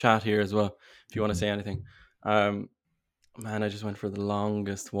chat here as well if you want to say anything. Um, Man, I just went for the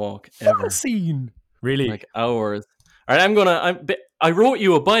longest walk ever, Scene. Really? like hours. All right, I wrote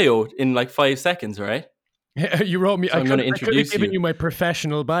you a bio in like 5 seconds, right? You wrote me. So I'm going to I could have introduce given you. you my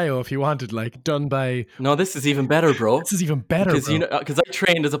professional bio if you wanted, like done by. No, this is even better, This bro. is even better, Because bro. because I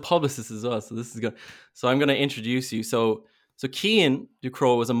trained as a publicist as well, so this is good. So I'm going to introduce you. So Cian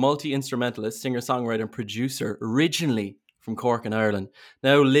Ducrot was a multi-instrumentalist, singer-songwriter, and producer, originally from Cork in Ireland,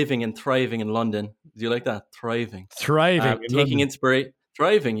 now living and thriving in London. Do you like that? Thriving. Thriving in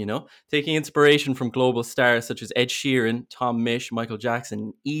London. Taking inspiration from global stars such as Ed Sheeran, Tom Misch, Michael Jackson,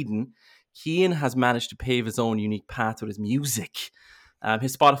 and Eden. Cian has managed to pave his own unique path with his music.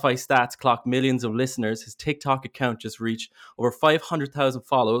 His Spotify stats clock millions of listeners. His TikTok account just reached over 500,000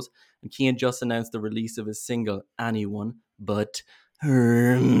 follows. And Cian just announced the release of his single, Anyone But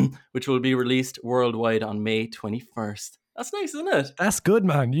Her, which will be released worldwide on May 21st. That's nice, isn't it? That's good,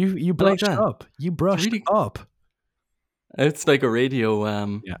 man. You I like brushed that. up. You brushed Really, up. it's like a radio,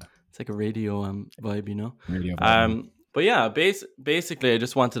 Yeah. it's like a radio vibe, you know. Radio vibe. But yeah, basically, I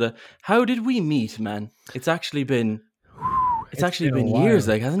just wanted to. How did we meet, man? It's actually been It's been a years,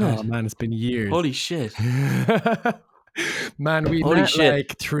 while. like, hasn't Oh it? man, it's been years. Holy shit! Man, Holy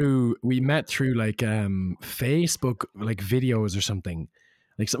shit! we met through like Facebook like videos or something.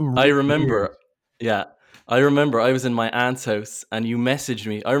 Like something I really weird. remember. Yeah, I remember. I was in my aunt's house, and you messaged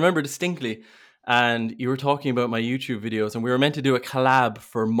me. I remember distinctly, and you were talking about my YouTube videos, and we were meant to do a collab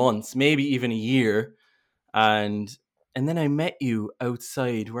for months, maybe even a year. And then I met you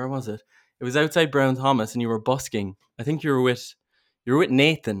outside. Where was it? It was outside Brown Thomas, and you were busking. I think you were with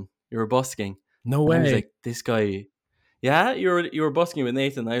Nathan. You were busking, No and I was way. like, this guy. Yeah, you were busking with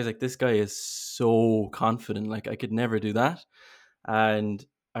Nathan. I was like, this guy is so confident. Like, I could never do that. And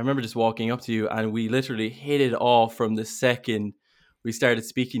I remember just walking up to you, and we literally hit it off from the second we started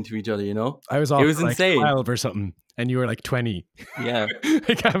speaking to each other. You know, I was it off was for like insane. 12 or something, and you were like 20. Yeah,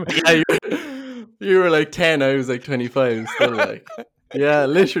 Like, yeah. You were like 10. I was like 25. Still, like, yeah,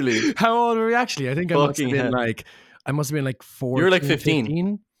 literally. how old were we actually? I think Fucking hell. I must have been like You were like 14, 15, 15.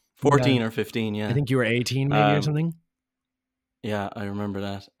 Yeah. 14 or 15. I Yeah. think you were 18 maybe or Um, something. Yeah, I remember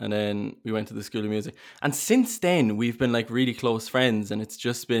that. And then we went to the School of Music. And since then, we've been like really close friends. And it's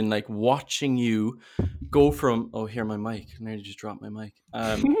just been like watching you go from, oh, here, my mic. I nearly just dropped my mic.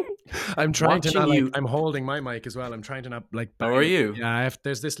 I'm trying to Watching not like, you. I'm holding my mic as well. I'm trying to not like How bang are it. you? Yeah,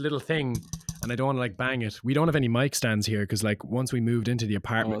 there's this little thing and I don't want to like bang it. We don't have any mic stands here because like once we moved into the Oh,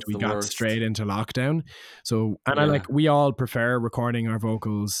 apartment, it's we the got worst. straight into lockdown. So, and I Yeah. like, we all prefer recording our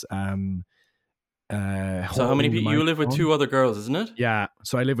vocals, So how many holding the people? You live with microphone. 2 other girls, isn't it? Yeah,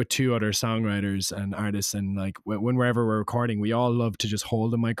 so I live with two other songwriters and artists, and like whenever we're recording, we all love to just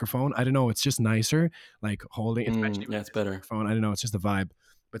hold a microphone. I don't know, it's just nicer, like holding, especially Yeah, with it's this better. microphone. I don't know, it's just a vibe.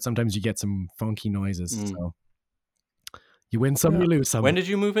 But sometimes you get some funky noises, so you win some, Yeah. you lose some. When did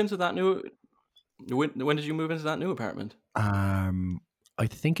you move into that new? When did you move into that new apartment? I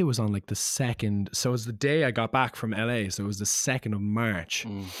think it was on like the 2nd. So it was the day I got back from LA. So it was the 2nd of March.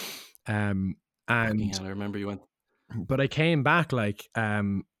 Fucking And hell! I remember you went. but I came back like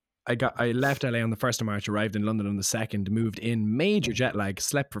I left LA on the 1st of March, arrived in London on the 2nd, moved in, major jet lag,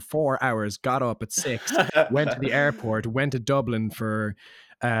 slept for 4 hours, got up at 6, went to the airport, went to Dublin for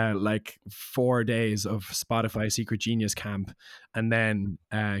like 4 days of Spotify Secret Genius camp, and then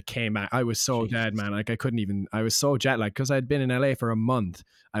came back. I was so dead, Jesus. man. Like I was so jet lagged because I'd been in LA for a month.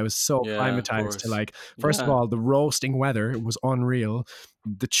 I was so Yeah, of acclimatized to course. like, first of Yeah. all, the roasting weather was unreal.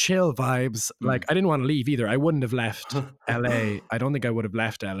 The chill vibes, like Mm. I didn't want to leave either. I wouldn't have left LA. I don't think I would have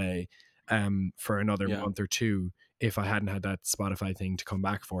left LA for another Yeah. month or two if I hadn't had that Spotify thing to come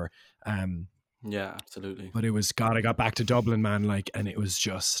back for. Yeah, absolutely. But it was God. I got back to Dublin, man, like, and it was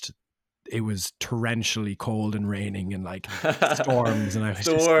torrentially cold and raining and like storms, and I was It's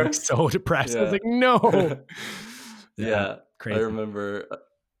the just like worst. so depressed. I was Yeah. like, no. Yeah. Crazy.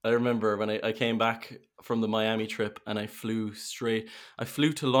 I remember when I came back from the Miami trip and I flew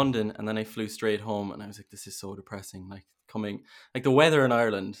to London and then I flew straight home, and I was like, this is so depressing. Like, coming, like, the weather in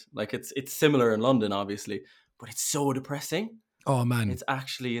Ireland, like it's similar in London, obviously, but it's so depressing. Oh man, It's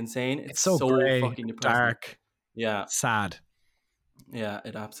actually insane. it's It's so so grey, fucking depressing. dark, Yeah. sad. Yeah,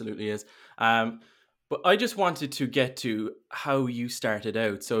 it absolutely is. But I just wanted to get to how you started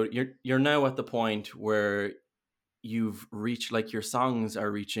out. So you're now at the point where you've reached, like, your songs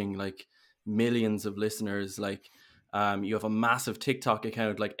are reaching like millions of listeners. Like, you have a massive TikTok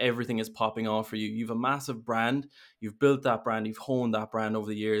account. Like, everything is popping off for you. You have a massive brand. You've built that brand. You've honed that brand over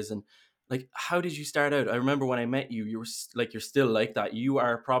the years. And like, how did you start out? I remember when I met you, you were like, you're still like that. You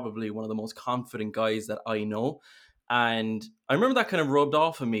are probably one of the most confident guys that I know. And I remember that kind of rubbed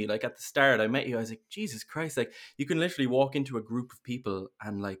off on me. Like at the start, I met you, I was like, Jesus Christ, like you can literally walk into a group of people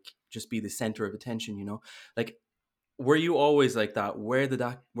and like just be the center of attention, you know? Like, were you always like that? Where did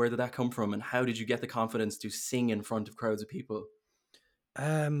that come from? And how did you get the confidence to sing in front of crowds of people?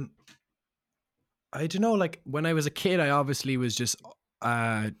 Um, I don't know. Like when I was a kid, I obviously was just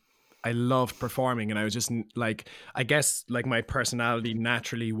I loved performing, and I was just like, I guess like my personality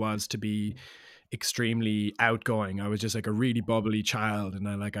naturally was to be extremely outgoing. I was just like a really bubbly child, and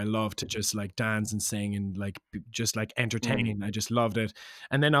I loved to just like dance and sing and like just like Mm, entertain. I just loved it.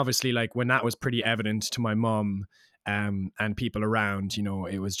 And then obviously like when that was pretty evident to my mom and people around, you know,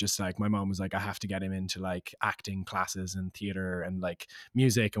 it was just like my mom was like, I have to get him into like acting classes and theater and like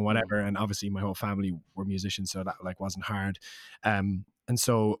music and mm, whatever. And obviously my whole family were musicians, so that like wasn't hard. And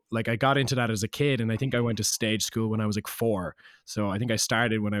so like I got into that as a kid, and I think I went to stage school when I was like 4. So I think I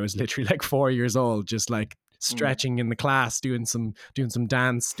started when I was literally like 4 years old, just like mm. stretching in the class, doing some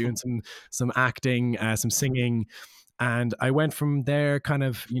dance, doing some acting, some singing. And I went from there kind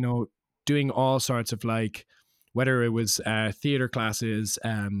of, you know, doing all sorts of like, whether it was theater classes.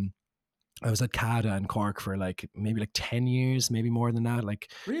 I was at CADA in Cork for like maybe like 10 years, maybe more than that,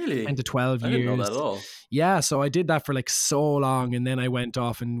 like 10 Really? to 12 I didn't know that at years. all. Yeah, so I did that for like so long, and then I went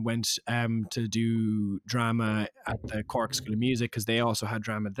off and went to do drama at the Cork School of Music because they also had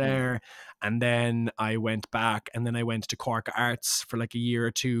drama Mm, there. And then I went back, and then I went to Cork Arts for like a year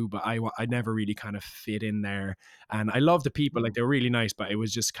or two, but I never really kind of fit in there. And I love the people, like mm, they were really nice, but it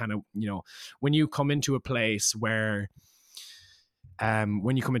was just kind of, you know, when you come into a place where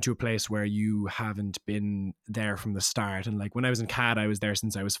you haven't been there from the start. And like when I was in CAD, I was there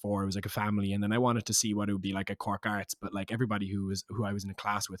since I was 4. It was like a family, and then I wanted to see what it would be like at Cork Arts, but like everybody who I was in a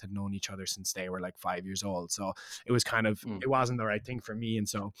class with had known each other since they were like 5 years old, so it was kind of, mm, it wasn't the right thing for me. And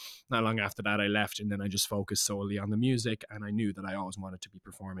so not long after that I left, and then I just focused solely on the music, and I knew that I always wanted to be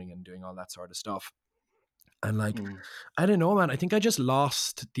performing and doing all that sort of stuff. And like, mm. I don't know, man, I think I just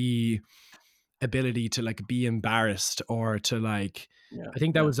lost the ability to like be embarrassed or to like, Yeah, I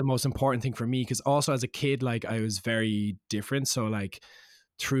think that yeah. was the most important thing for me, because also as a kid like I was very different. So like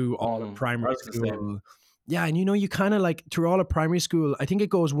through all of I primary was the same. school, yeah, and you know, you kind of like through all of primary school, I think it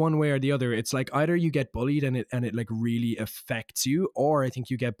goes one way or the other. It's like either you get bullied and it like really affects you, or I think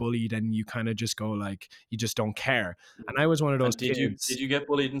you get bullied and you kind of just go like, you just don't care. And I was one of those And did kids. you get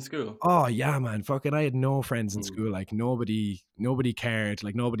bullied in school? Oh yeah, man. Fucking I had no friends in Mm, school. Like nobody cared.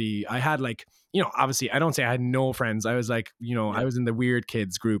 Like nobody, I had like, you know, obviously I don't say I had no friends. I was like, you know, I yeah, was in the weird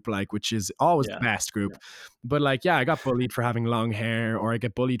kids group, like, which is always the yeah, best yeah. group. But like, yeah, I got bullied for having long hair, or I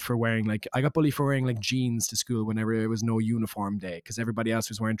got bullied for wearing like jeans to school whenever there was no uniform day, because everybody else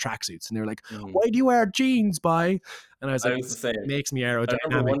was wearing tracksuits, and they were like, Mhm. why do you wear jeans, boy? And I was I like, was the it same. makes me I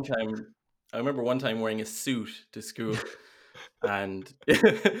remember aerodynamic. one time I remember one time wearing a suit to school, and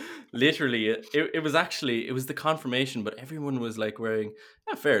literally it was actually it was the confirmation, but everyone was like wearing,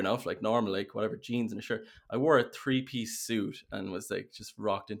 yeah, fair enough, like normal, like whatever, jeans and a shirt. I wore a three-piece suit and was like just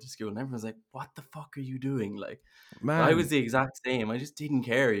rocked into school, and everyone was like, what the fuck are you doing? Like, I was Man, the exact same. I just didn't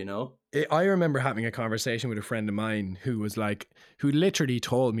care, you know? I remember having a conversation with a friend of mine who was like, who literally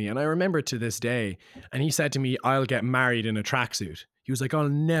told me, and I remember to this day, and he said to me, I'll get married in a tracksuit. He was like, I'll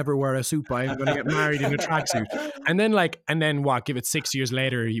never wear a suit, but I'm going to get married in a tracksuit. And then what, give it 6 years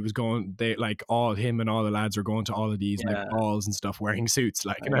later, he was going, they like all him and all the lads were going to all of these like Yeah, balls and stuff wearing suits.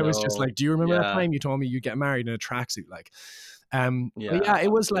 Like, I and I was just know. like, do you remember that Yeah, time you told me you get married in a tracksuit? Like, but yeah, yeah,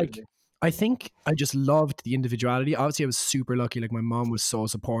 it was like, absolutely. I think I just loved the individuality. Obviously, I was super lucky. Like my mom was so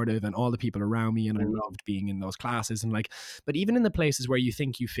supportive, and all the people around me, and I Mm, loved being in those classes. And like, but even in the places where you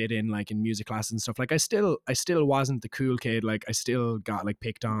think you fit in, like in music classes and stuff, like I still wasn't the cool kid. Like I still got like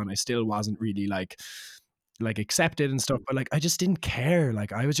picked on. I still wasn't really like accepted and stuff. mm, But like I just didn't care.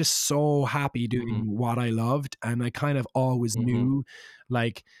 Like I was just so happy mhm, doing what I loved, and I kind of always mhm, knew,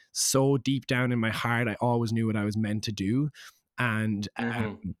 like so deep down in my heart, I always knew what I was meant to do. And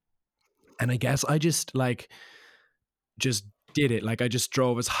mhm, and I guess I just like just did it. Like I just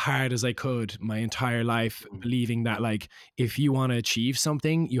drove as hard as I could my entire life, mhm, believing that like if you want to achieve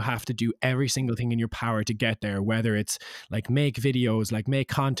something, you have to do every single thing in your power to get there. Whether it's like make videos, like make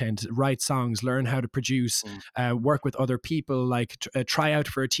content, write songs, learn how to produce, mm, work with other people, like try out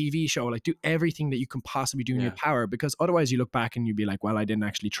for a TV show, like do everything that you can possibly do in your yeah, power. Because otherwise, you look back and you'd be like, well, I didn't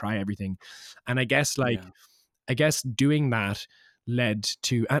actually try everything. And I guess yeah, doing that, led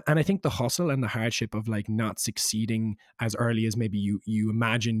to, and I think the hustle and the hardship of like not succeeding as early as maybe you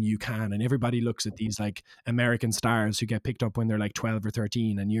imagine you can, and everybody looks at these like American stars who get picked up when they're like 12 or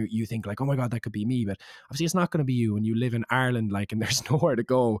 13, and you think like, oh my god, that could be me, but obviously it's not going to be you, and you live in Ireland, like, and there's nowhere to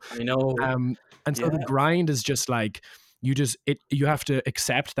go. I know. And so the Yeah. grind is just like, you have to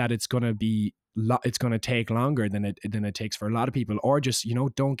accept that it's going to be it's going to take longer than it takes for a lot of people, or just,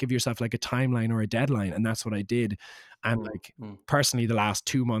 don't give yourself like a timeline or a deadline. And that's what I did. And Mm, like, mm, personally, the last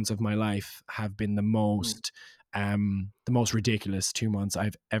 2 months of my life have been mm, the most ridiculous 2 months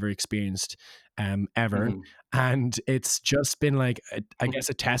I've ever experienced, ever. mhm. And it's just been like, I guess,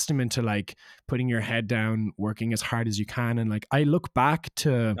 a testament to like putting your head down, working as hard as you can. And like,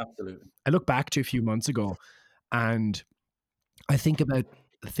 Absolutely. I look back to a few months ago, and I think about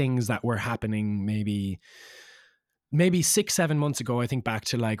things that were happening maybe 6 7 months ago. I think back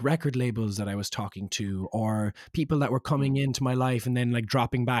to like record labels that I was talking to, or people that were coming Mm, into my life and then like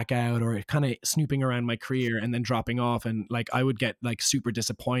dropping back out, or kind of snooping around my career and then dropping off. And like, I would get like super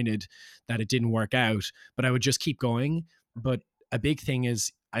disappointed that it didn't work out, but I would just keep going. But a big thing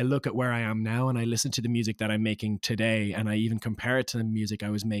is, I look at where I am now and I listen to the music that I'm making today, and I even compare it to the music I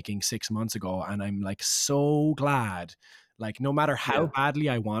was making 6 months ago. And I'm like so glad, like, no matter how yeah. badly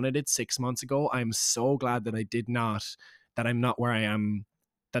I wanted it 6 months ago, I'm so glad that that I'm not where I am,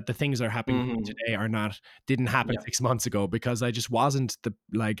 that the things that are happening to me Mhm. today didn't happen Yeah. 6 months ago, because I just wasn't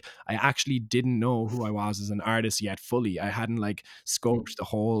I actually didn't know who I was as an artist yet fully. I hadn't like Mm. scoped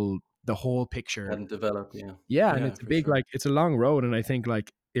the whole picture. Hadn't developed, yeah. Yeah, and Yeah, it's a for big, sure. like, it's a long road. And I think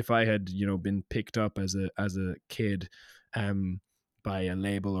like, if I had, been picked up as a kid, um by a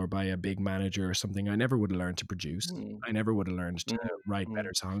label or by a big manager or something, I never would have learned to produce. Mm, I never would have learned to mm, write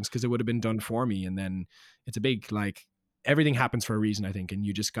better mm. songs, because it would have been done for me. And then it's a big, like, everything happens for a reason, I think, and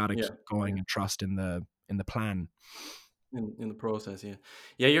you just got to Yeah, keep going yeah. and trust in the plan. In the process, yeah.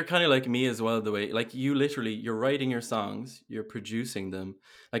 Yeah, you're kinda like me as well, the way like, you literally you're writing your songs, you're producing them.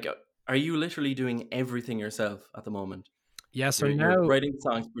 Like, are you literally doing everything yourself at the moment? Yeah, so You're now writing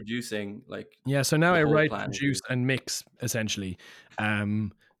songs, producing, like, Yeah, so now the I whole write, plan is produce, yours. and mix, essentially.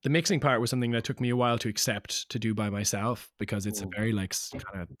 Um, the mixing part was something that took me a while to accept to do by myself, because it's a Mm. very like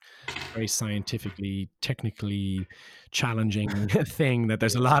kind of very scientifically, technically challenging thing that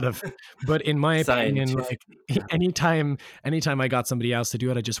there's a Yeah. lot of. But in my opinion, like, Scientifically, yeah. anytime I got somebody else to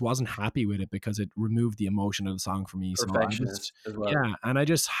do it, I just wasn't happy with it, because it removed the emotion of the song for me. So I just, Perfectionist as well. yeah, and I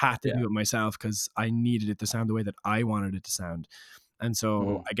just had to Yeah. do it myself, because I needed it to sound the way that I wanted it to sound. And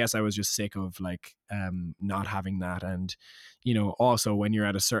so Mhm. I guess I was just sick of like, not having that. And also, when you're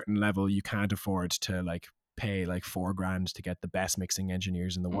at a certain level, you can't afford to like pay like 4 grand to get the best mixing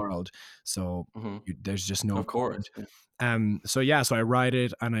engineers in the Mm. world. So Mhm. there's just no Of course, point. yeah. So yeah, so I write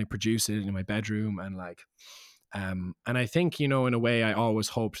it and I produce it in my bedroom, and like, and I think, in a way, I always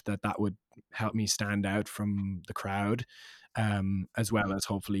hoped that that would help me stand out from the crowd, as well Mhm. as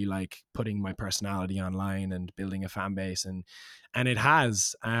hopefully like putting my personality online and building a fan base. And it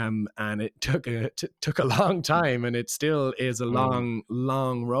has, and it took a long time, and it still is a Mm.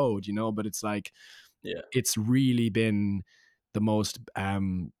 long road, but it's like, Yeah. it's really been the most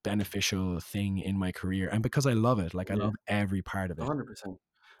beneficial thing in my career, and because I love it, like, I Yeah. love every part of it. 100%.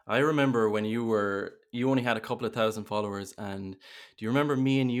 I remember when you only had a couple of thousand followers, and do you remember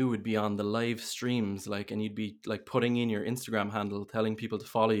me and you would be on the live streams, like, and you'd be like putting in your Instagram handle, telling people to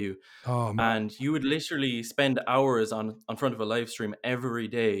follow you, Oh man. and you would literally spend hours on front of a live stream every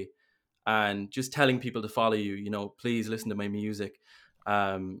day, and just telling people to follow you, please listen to my music.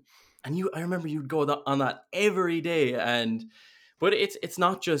 Um, and I remember you'd go on that every day, but it's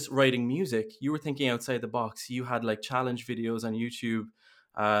not just writing music. You were thinking outside the box. You had like challenge videos on YouTube.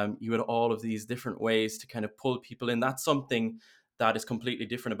 You had all of these different ways to kind of pull people in. That's something that is completely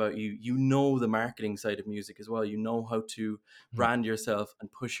different about you. You know the marketing side of music as well. You know how to Mm. brand yourself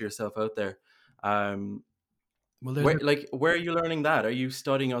and push yourself out there. Um, Well, where are you learning that? Are you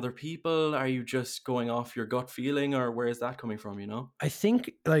studying other people? Are you just going off your gut feeling, or where is that coming from, you know? I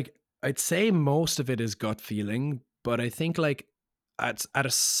think, like, I'd say most of it is gut feeling, but I think like at a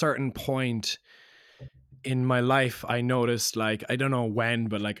certain point in my life, I noticed, like, I don't know when,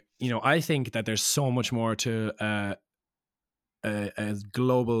 but like, I think that there's so much more to a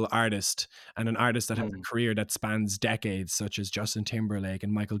global artist, and an artist that has Mm, a career that spans decades, such as Justin Timberlake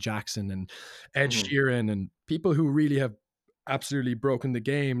and Michael Jackson and Ed mhm. Sheeran, and people who really have absolutely broken the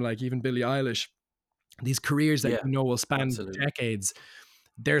game, like even Billie Eilish. These careers that Yeah, will span absolutely. decades.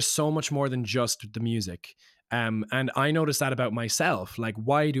 There's so much more than just the music. And I noticed that about myself. Like,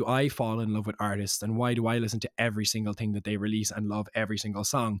 why do I fall in love with artists, and why do I listen to every single thing that they release and love every single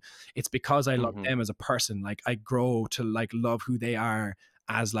song? It's because I love Mhm. them as a person. Like, I grow to like love who they are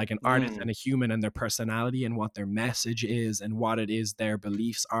as like an artist Mm. and a human, and their personality and what their message is and what it is their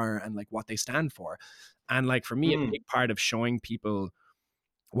beliefs are and like what they stand for. And like for me, a Mm. big part of showing people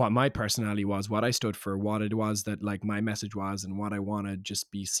what my personality was, what I stood for, what it was that like my message was, and what I want to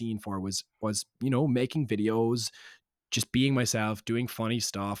just be seen for was making videos, just being myself, doing funny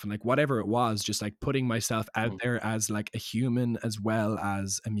stuff, and like whatever it was, just like putting myself out Mm. there as like a human as well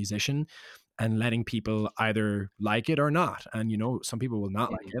as a musician, and letting people either like it or not. And some people will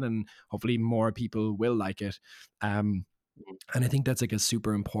not like Mhm. it, and hopefully more people will like it. Um, and I think that's like a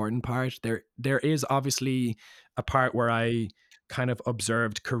super important part. There is obviously a part where I kind of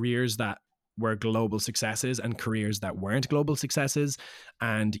observed careers that were global successes and careers that weren't global successes,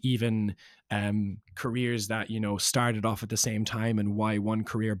 and even careers that started off at the same time, and why one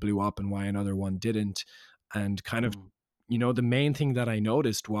career blew up and why another one didn't. And kind of, Mm. the main thing that I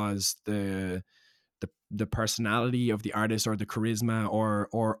noticed was the personality of the artist, or the charisma,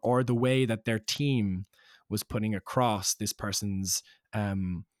 or the way that their team was putting across this person's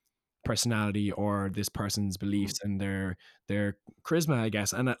um personality, or this person's Mm. beliefs and their charisma, I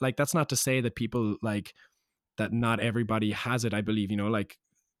guess. And like, that's not to say that people like that not everybody has it. I believe, like,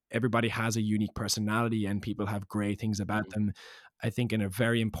 everybody has a unique personality and people have great things about Mm. them. I think in a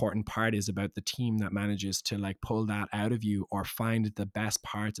very important part is about the team that manages to like pull that out of you, or find the best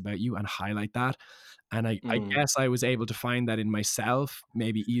parts about you and highlight that. And I Mm. guess I was able to find that in myself,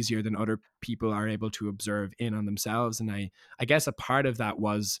 maybe easier than other people are able to observe in on themselves. And I guess a part of that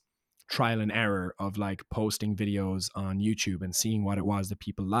was trial and error of like posting videos on YouTube and seeing what it was that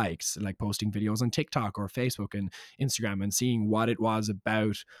people liked, like posting videos on TikTok or Facebook and Instagram, and seeing what it was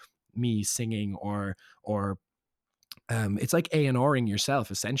about me singing, or it's like A&Ring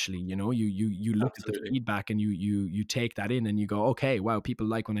yourself essentially. You look at the Absolutely. feedback, and you take that in, and you go, okay, wow, people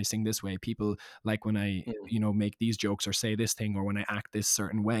like when I sing this way, people like when I Mm. make these jokes or say this thing, or when I act this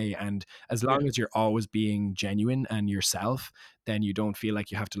certain way. And as Yeah. long as you're always being genuine and yourself, then you don't feel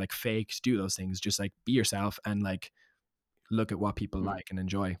like you have to like fake do those things. Just like be yourself and like look at what people Mm. like and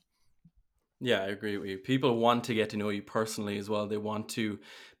enjoy. Yeah, I agree with you. People want to get to know you personally as well. They want to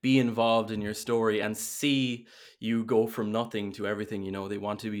be involved in your story and see you go from nothing to everything, They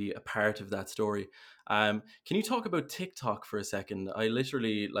want to be a part of that story. Can you talk about TikTok for a second? I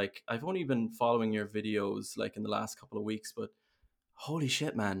literally I've only been following your videos like in the last couple of weeks, but holy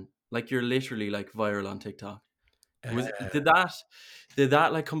shit, man. Like you're literally like viral on TikTok. Uh, Did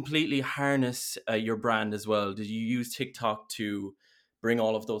that like completely harness your brand as well? Did you use TikTok to bring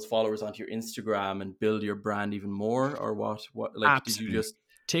all of those followers onto your Instagram and build your brand even more, or what like did you Absolutely. just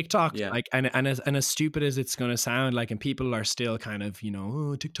TikTok, yeah. like, and as stupid as it's gonna sound, like, and people are still kind of,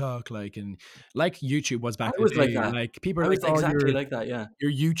 "Oh, TikTok," like, and like YouTube was I back in was the like day, that. like, people are I like, was "Oh, exactly you're like that, yeah.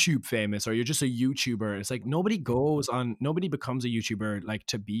 you're YouTube famous, or you're just a YouTuber." It's like nobody becomes a YouTuber like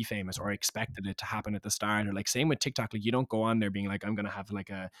to be famous, or expected it to happen at the start. Or like, same with TikTok, like, you don't go on there being like, I'm gonna have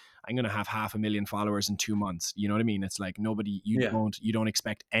 500,000 followers in 2 months. You know what I mean? It's like nobody Yeah. you don't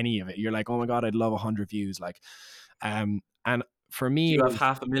expect any of it. You're like, oh my God, I'd love 100 views. Like, and for Do me, you it have was,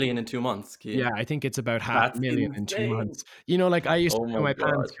 500,000 in 2 months, yeah, Cian? I think it's about half a That's million in two insane. months. Like, I used to Oh poo my my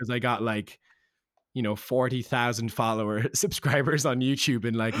pants god. because I got like 40,000 follower subscribers on YouTube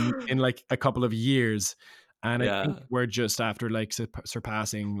in like a couple of years. And I think Yeah. we're just after like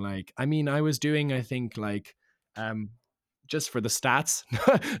surpassing, like, I mean, I was doing, I think, like, um just for the stats,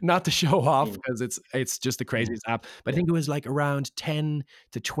 not to show off, Mm. because it's just the Mm. craziest app. But I Yeah. think it was like around 10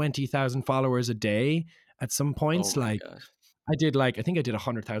 to 20,000 followers a day at some Oh points. my Like, god. I think I did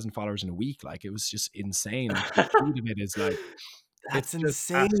 100,000 followers in a week. Like, it was just insane. And the speed of it is like, That's it's just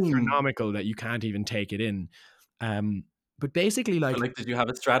insane. astronomical that you can't even take it in. Um, but basically, So, like, like, did you have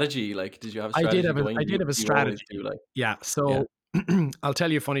a strategy? Like, did you have a strategy going? I did have a You always strategy. do, like Yeah. yeah. So I'll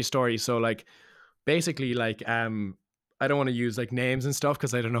tell you a funny story. So, like, basically, like, I don't want to use like names and stuff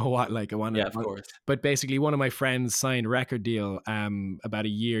because I don't know what, like, I want to. Yeah, of course. But basically, one of my friends signed a record deal about a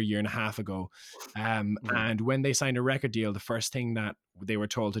year and a half ago. Mhm. And when they signed a record deal, the first thing that they were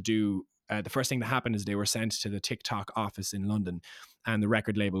told to do, the first thing that happened is they were sent to the TikTok office in London. And the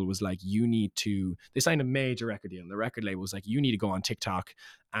record label was like, you need to, they signed a major record deal. And the record label was like, you need to go on TikTok,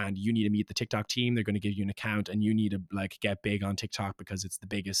 and you need to meet the TikTok team. They're going to give you an account, and you need to like get big on TikTok because it's the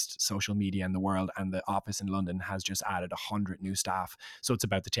biggest social media in the world. And the office in London has just added 100 new staff. So it's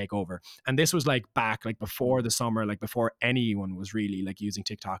about to take over. And this was like back, like, before Mm. the summer, like before anyone was really like using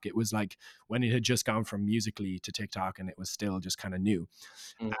TikTok. It was like when it had just gone from Musically to TikTok, and it was still just kind of new.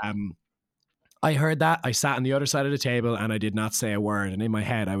 Mm. Um, I heard that. I sat on the other side of the table and I did not say a word. And in my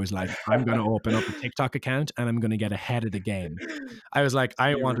head, I was like, I'm going to open up a TikTok account and I'm going to get ahead of the game. I was like, I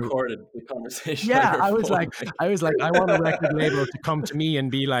You want to. recorded the conversation on Yeah, your I was phone. like, I want a record label to come to me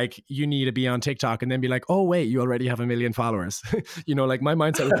and be like, you need to be on TikTok, and then be like, oh wait, you already have 1 million followers. Like my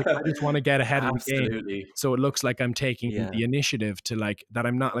mindset was like, I just want to get ahead of the game. Absolutely. So it looks like I'm taking Yeah. the initiative to like that.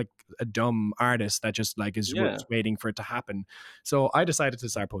 I'm not like a dumb artist that just like is Yeah. waiting for it to happen. So I decided to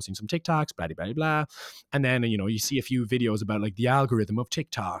start posting some TikToks, blah, blah, blah. And then, you see a few videos about like the algorithm of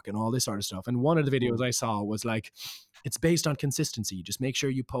TikTok and all this sort of stuff. And one of the videos I saw was like, it's based on consistency. Just make sure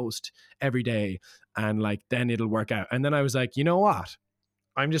you post every day and like then it'll work out. And then I was like, you know what?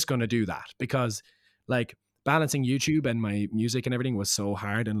 I'm just going to do that because like balancing YouTube and my music and everything was so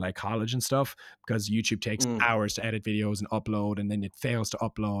hard in like college and stuff because YouTube takes hours to edit videos and upload and then it fails to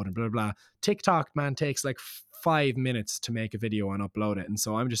upload and blah, blah, blah. TikTok, man, takes like 5 minutes to make a video and upload it. And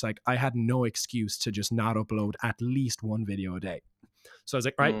so I'm just like, I had no excuse to just not upload at least one video a day. So I was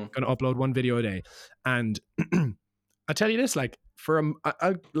like, right, going to upload one video a day. And I tell you this, like for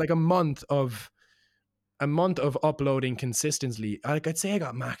a month of uploading consistently, like I'd say I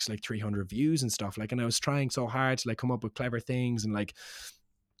got max like 300 views and stuff. Like, and I was trying so hard to like come up with clever things and like,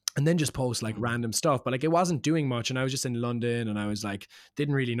 and then just post like random stuff, but like it wasn't doing much. And I was just in London and I was like,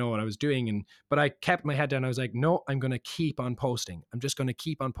 didn't really know what I was doing. But I kept my head down. I was like, no, I'm going to keep on posting. I'm just going to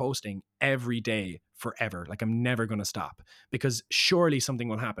keep on posting every day forever. Like I'm never going to stop because surely something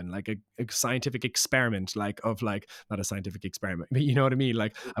will happen, like a scientific experiment, like of like, not a scientific experiment, but you know what I mean?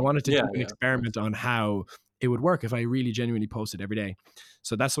 Like I wanted to do an experiment on how it would work if I really genuinely posted every day.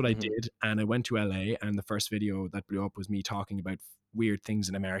 So that's what I did. And I went to LA and the first video that blew up was me talking about weird things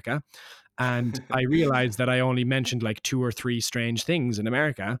in America. And I realized that I only mentioned like 2 or 3 strange things in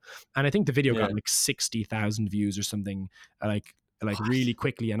America. And I think the video got like 60,000 views or something like really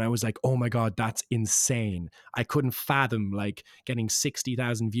quickly. And I was like, oh my God, that's insane. I couldn't fathom like getting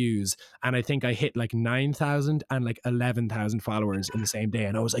 60,000 views. And I think I hit like 9,000 and like 11,000 followers in the same day.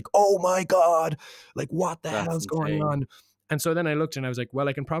 And I was like, oh my God, like what the hell's going on? And so then I looked and I was like, well,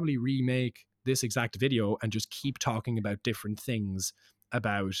 I can probably remake this exact video and just keep talking about different things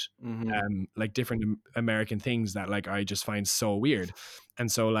about like different American things that like I just find so weird.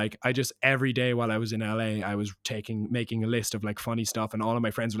 And so like I just every day while I was in LA, I was making a list of like funny stuff, and all of my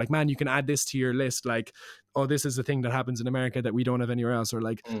friends were like, man, you can add this to your list, like, oh, this is the thing that happens in America that we don't have anywhere else, or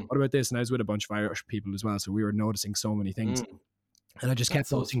like what about this? And I was with a bunch of Irish people as well, so we were noticing so many things. And I just kept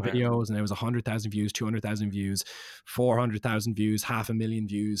posting videos, and it was 100,000 views, 200,000 views, 400,000 views, 500,000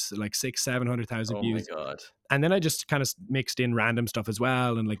 views, like 600,000-700,000 views. Oh my God. And then I just kind of mixed in random stuff as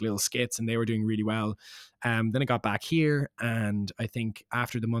well, and like little skits, and they were doing really well. Then I got back here, and I think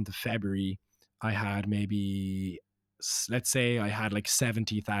after the month of February, I had maybe, let's say I had like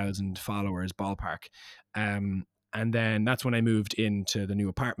 70,000 followers ballpark. And then that's when I moved into the new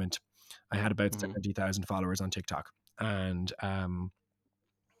apartment. I had about 70,000 followers on TikTok. And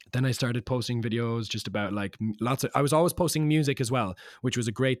then I started posting videos just about like I was always posting music as well, which was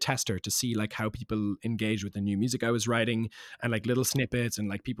a great tester to see like how people engage with the new music I was writing, and like little snippets, and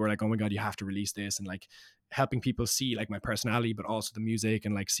like people were like, oh my God, you have to release this, and like helping people see like my personality, but also the music,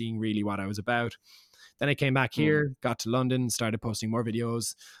 and like seeing really what I was about. Then I came back here, got to London, started posting more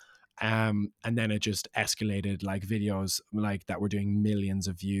videos. And then it just escalated, like videos like that were doing millions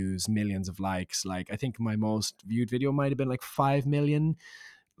of views, millions of likes. Like I think my most viewed video might have been like 5 million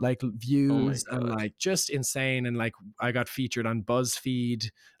like views, and like just insane. And like I got featured on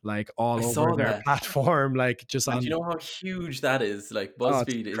BuzzFeed, like all over their platform, like just on. Do you know how huge that is? Like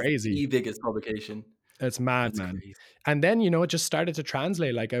BuzzFeed is the biggest publication. It's mad, man. Crazy. And then, it just started to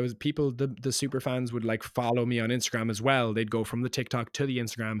translate. Like the super fans would like follow me on Instagram as well. They'd go from the TikTok to the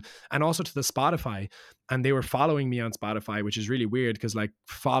Instagram and also to the Spotify. And they were following me on Spotify, which is really weird because like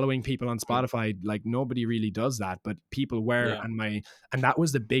following people on Spotify, like nobody really does that, but people were. And that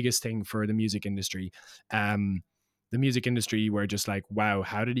was the biggest thing for the music industry. The music industry were just like, wow,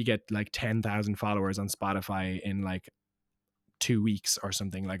 how did he get like 10,000 followers on Spotify in like 2 weeks or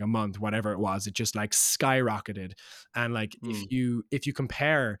something, like a month, whatever it was? It just like skyrocketed. And like if you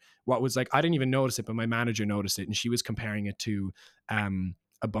compare what was like, I didn't even notice it, but my manager noticed it, and she was comparing it to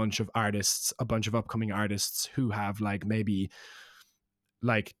a bunch of upcoming artists who have like maybe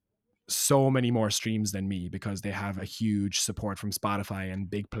like so many more streams than me because they have a huge support from Spotify and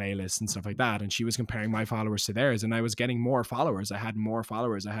big playlists and stuff like that. And she was comparing my followers to theirs, and I was getting more followers. I had more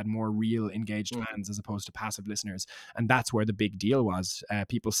followers. I had more real engaged fans as opposed to passive listeners. And that's where the big deal was.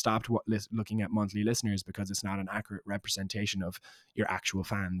 People stopped looking at monthly listeners because it's not an accurate representation of your actual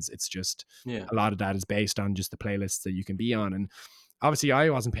fans. It's just a lot of that is based on just the playlists that you can be on. And obviously I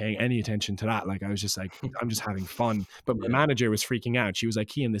wasn't paying any attention to that. Like I was just like, I'm just having fun. But my Yeah. manager was freaking out. She was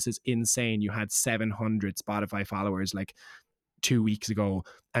like, Cian, this is insane. You had 700 Spotify followers like 2 weeks ago,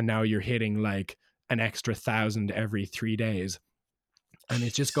 and now you're hitting like an extra 1,000 every 3 days. And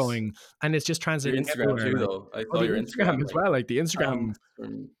it's just Jeez. going, and it's just Your translating Instagram everywhere. too, Like, though. I oh, saw the your Instagram Instagram, as like well. Like the Instagram pounds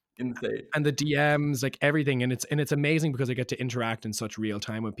from insane. and the DMs, like everything, and it's amazing because I get to interact in such real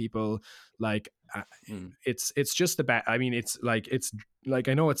time with people. Like Mm. it's just the best. I mean, it's like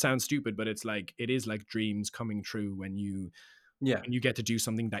I know it sounds stupid, but it's like it is like dreams coming true when Yeah, you get to do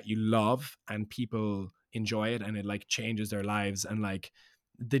something that you love and people enjoy it, and it like changes their lives. And like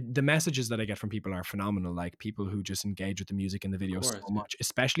the messages that I get from people are phenomenal. Like people who just engage with the music and the of video so course. Yeah. much,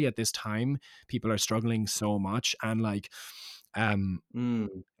 especially at this time, people are struggling so much, and like um Mm.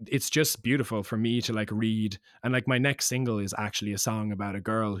 it's just beautiful for me to like read. And like my next single is actually a song about a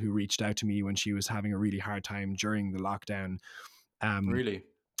girl who reached out to me when she was having a really hard time during the lockdown. um Really.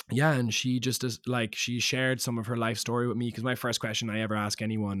 yeah, and she just is like, she shared some of her life story with me, because my first question I ever ask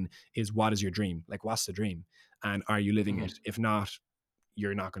anyone is, what is your dream? Like, what's the dream, and are you living it? Mhm. If not,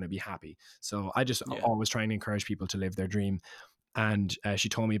 you're not going to be happy. So I just Yeah, always try and encourage people to live their dream. And she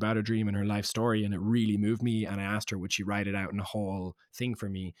told me about her dream and her life story, and it really moved me. And I asked her, would she write it out in a whole thing for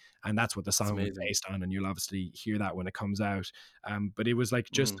me? And that's what the it's song was amazing. based on. And you'll obviously hear that when it comes out. But it was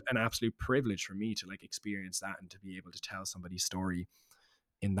like just Mm. an absolute privilege for me to like experience that and to be able to tell somebody's story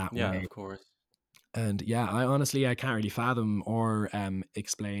in that Yeah, way. of course. And yeah, I honestly, I can't really fathom or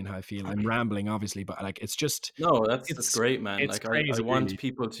explain how I feel. I'm rambling, obviously, but like it's just, No, that's great, man. it's Like I crazy, want really.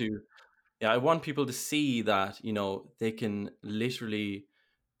 people to, yeah, I want people to see that, they can literally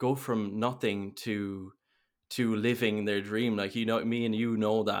go from nothing to living their dream. Like, me and you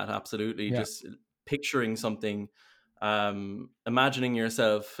know that absolutely. Yeah. Just picturing something, imagining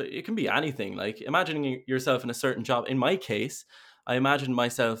yourself. It can be anything. Like imagining yourself in a certain job. In my case, I imagined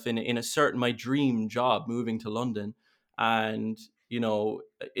myself in a certain my dream job, moving to London, and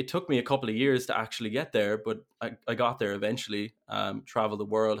it took me a couple of years to actually get there, but I got there eventually. Traveled the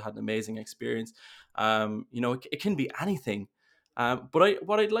world, had an amazing experience. It can be anything. But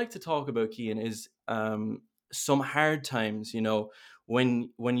what I'd like to talk about, Cian, is some hard times.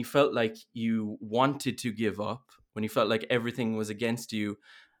 When you felt like you wanted to give up, when you felt like everything was against you.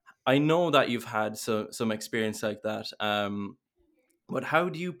 I know that you've had some experience like that. But how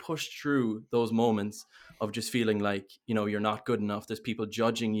do you push through those moments of just feeling like you're not good enough? There's people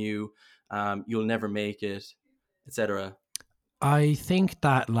judging you. You'll never make it, etc. I think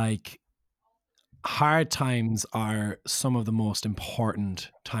that like hard times are some of the most important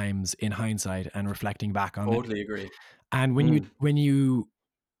times in hindsight and reflecting back on it. Totally agree. And Mm. when you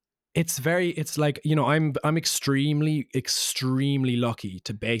it's like, I'm extremely, extremely lucky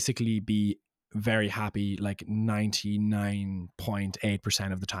to basically be very happy like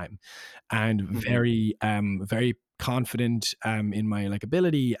 99.8% of the time, and Hmm. very confident in my like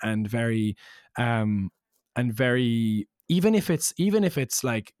ability, and um very, even if it's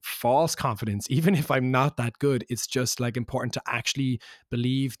like false confidence, even if I'm not that good, it's just like important to actually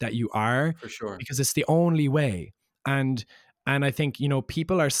believe that you are, For sure. because it's the only way. and and I think,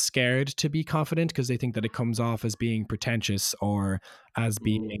 people are scared to be confident because they think that it comes off as being pretentious, or as Mm.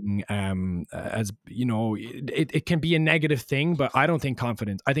 being as it can be a negative thing. But I think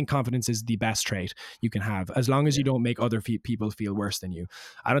confidence is the best trait you can have, as long as you Yeah. don't make other people feel worse than you.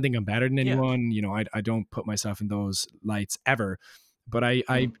 I don't think I'm better than Yeah. anyone. I don't put myself in those lights ever. But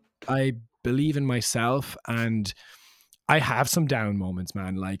Mm. I believe in myself, and I have some down moments,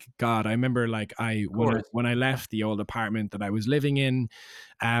 man. Like, God, I remember like Of course. when I left the old apartment that I was living in,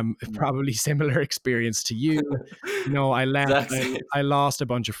 Mm. probably similar experience to you. I left, Exact same. I lost a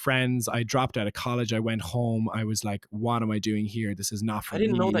bunch of friends. I dropped out of college. I went home. I was like, what am I doing here? This is not for I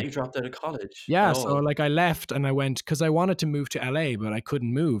didn't know that me. you dropped out of college at Yeah, so all. like I left and I went because I wanted to move to LA, but I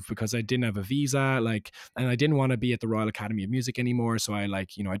couldn't move because I didn't have a visa, like, and I didn't want to be at the Royal Academy of Music anymore. So I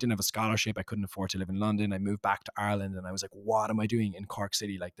like, I didn't have a scholarship. I couldn't afford to live in London. I moved back to Ireland, and I was like, what am I doing in Cork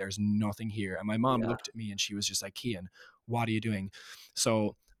City? Like, there's nothing here. And my mom Yeah. looked at me and she was just like, Cian, what are you doing?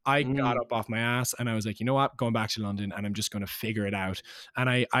 So I got Mm. up off my ass and I was like, you know what, going back to London, and I'm just going to figure it out. And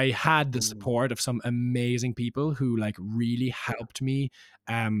I had the Mm. support of some amazing people who like really Yeah. helped me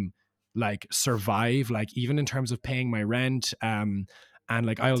um like survive, like even in terms of paying my rent. And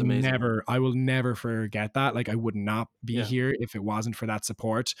like That's amazing. I will never forget that. Like I would not be Yeah. here if it wasn't for that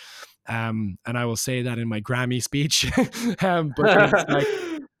support. And I will say that in my Grammy speech. But it's like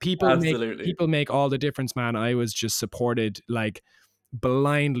Absolutely. people make all the difference, man. I was just supported like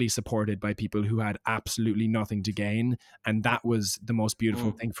blindly supported by people who had absolutely nothing to gain. And that was the most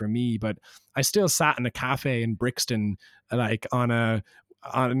beautiful thing for me. But I still sat in a cafe in Brixton, like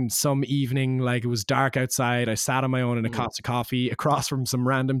on some evening, like it was dark outside. I sat on my own in a cup of coffee across from some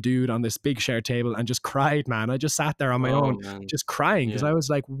random dude on this big shared table and just cried, man. I just sat there on my Oh own, man. just crying, because I was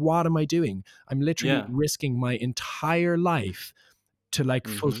like, what am I doing? I'm literally Yeah. risking my entire life to like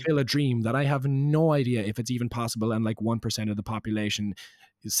fulfill a dream that I have no idea if it's even possible, and like 1% of the population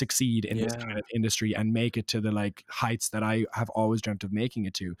succeed in this kind Yeah. of industry and make it to the like heights that I have always dreamt of making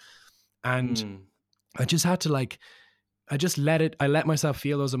it to. And I just had to like, I let myself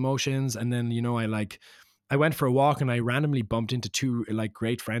feel those emotions. And then, I went for a walk and I randomly bumped into two like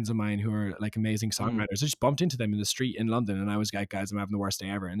great friends of mine who are like amazing songwriters. I just bumped into them in the street in London and I was like, guys, I'm having the worst day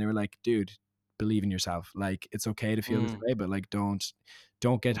ever. And they were like, dude, believe in yourself. Like, it's okay to feel this way, but like, don't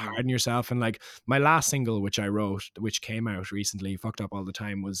get hard on yourself. And like my last single, which I wrote, which came out recently, Fucked Up All the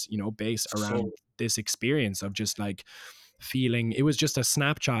Time, was, based around this experience of just like feeling, it was just a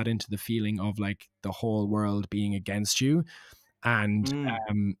snapshot into the feeling of like the whole world being against you. And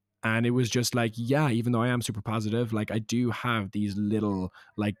um and it was just like, yeah, even though I am super positive, like I do have these little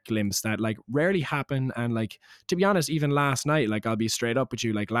like glimpses that like rarely happen. And like, to be honest, even last night, like I'll be straight up with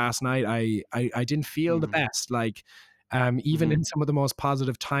you, like last night I didn't feel the best. Like even in some of the most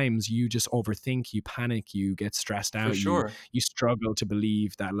positive times, you just overthink, you panic, you get stressed For out, sure. you struggle to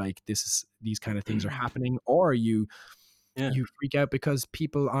believe that like these kind of things are happening, or you Yeah. freak out because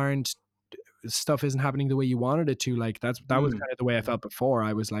stuff isn't happening the way you wanted it to. Like that was kind of the way I felt before.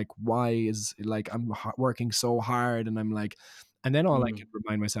 I was like, why is like I'm working so hard, and I'm like, and then all I can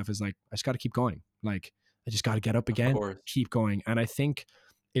remind myself is like, I just got to keep going. Like I just got to get up Of again, course. keep going. And I think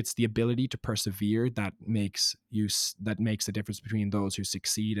it's the ability to persevere that makes the difference between those who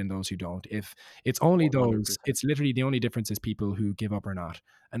succeed and those who don't. If it's only those, 100%. it's literally the only difference is people who give up or not.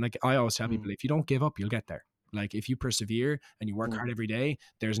 And like I always tell Mm. people, if you don't give up, you'll get there. Like if you persevere and you work hard every day,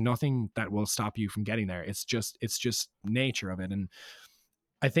 there's nothing that will stop you from getting there. It's just nature of it. And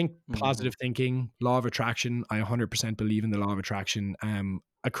I think positive thinking, law of attraction, I 100% believe in the law of attraction.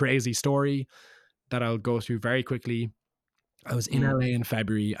 A crazy story that I'll go through very quickly. I was in LA in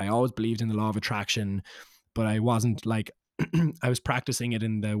February. I always believed in the law of attraction, but I wasn't like, I was practicing it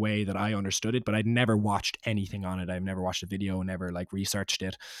in the way that I understood it, but I'd never watched anything on it. I've never watched a video, never like researched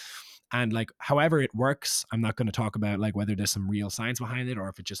it. And like, however it works, I'm not going to talk about like whether there's some real science behind it, or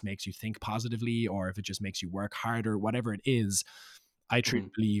if it just makes you think positively, or if it just makes you work harder, whatever it is. I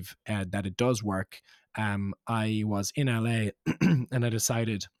truly believe that it does work. I was in LA and I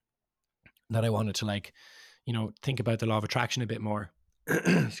decided that I wanted to like, think about the law of attraction a bit more.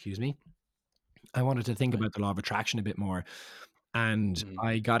 Excuse me. I wanted to think about the law of attraction a bit more. And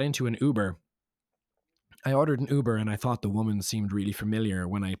I got into an Uber. I ordered an Uber and I thought the woman seemed really familiar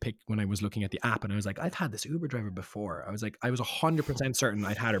when I was looking at the app, and I was like, I've had this Uber driver before. I was like, I was 100% certain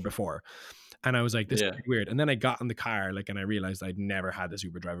I'd had her before. And I was like, this is Yeah. weird. And then I got in the car, like, and I realized I'd never had this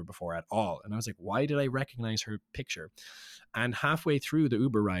Uber driver before at all. And I was like, why did I recognize her picture? And halfway through the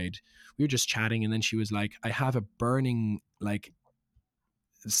Uber ride, we were just chatting. And then she was like, I have a burning, like,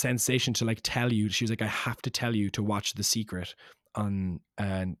 sensation to like tell you. She was like, I have to tell you to watch The Secret on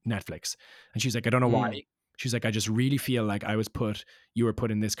Netflix. And she's like, I don't know why. She's like, I just really feel like you were put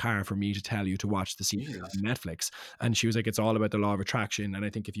in this car for me to tell you to watch The Secret Jesus. on Netflix. And she was like, it's all about the law of attraction. And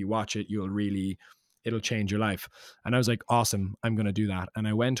I think if you watch it, it'll change your life. And I was like, awesome, I'm going to do that. And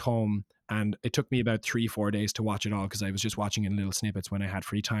I went home, and it took me about 3-4 days to watch it all, because I was just watching in little snippets when I had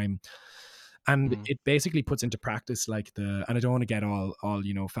free time. And it basically puts into practice like and I don't want to get all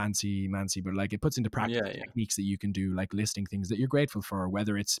fancy mancy, but like it puts into practice Yeah. techniques that you can do, like listing things that you're grateful for,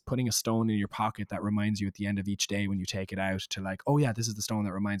 whether it's putting a stone in your pocket that reminds you at the end of each day when you take it out to like, oh yeah, this is the stone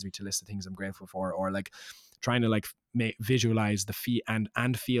that reminds me to list the things I'm grateful for, or like trying to like visualize the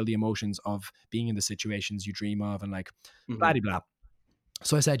and feel the emotions of being in the situations you dream of, and like blah blah.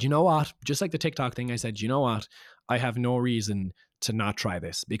 So I said, you know what? Just like the TikTok thing, I said, you know what? I have no reason to not try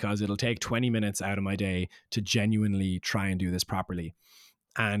this, because it'll take 20 minutes out of my day to genuinely try and do this properly.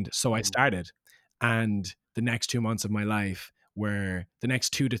 And so I started. And the next 2 months of my life the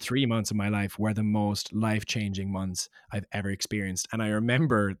next 2 to 3 months of my life were the most life-changing months I've ever experienced. And I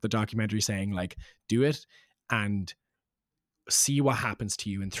remember the documentary saying like, do it and see what happens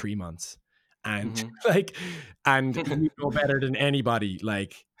to you in 3 months. And like, and you know better than anybody,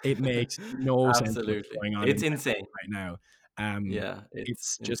 like it makes no sense what's Absolutely. going on in It's my insane. brain right now. Yeah, it's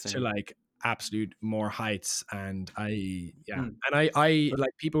It's just to insane. like absolute more heights. And I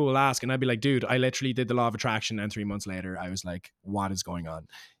like, people will ask and I'd be like, dude, I literally did the law of attraction, and 3 months later I was like, what is going on?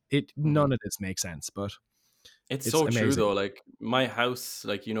 None of this makes sense. But It's It's so true amazing. though. Like my house,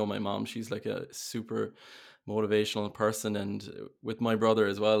 like my mom, she's like a super motivational person, and with my brother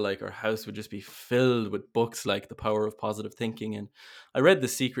as well, like our house would just be filled with books like The Power of Positive Thinking. And I read The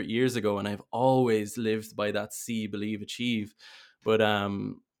Secret years ago, and I've always lived by that: see, believe, achieve. But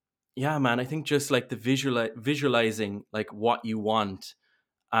yeah, man, I think just like the visualizing like what you want,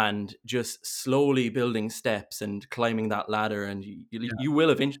 and just slowly building steps and climbing that ladder, and Yeah. you will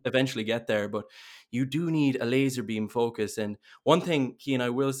eventually get there. But you do need a laser beam focus. And one thing, Kean, I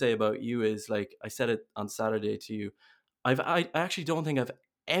will say about you is, like I said it on Saturday to you, I actually don't think I've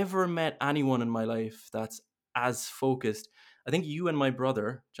ever met anyone in my life that's as focused. I think you and my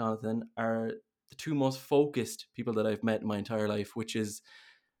brother Jonathan are the two most focused people that I've met in my entire life, which is,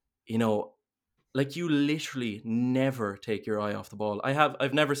 you know like, you literally never take your eye off the ball.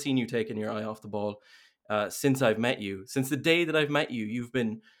 I've never seen you taking your eye off the ball since I've met you. Since the day that I've met you, you've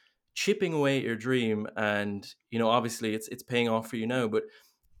been chipping away at your dream, and obviously it's paying off for you now. But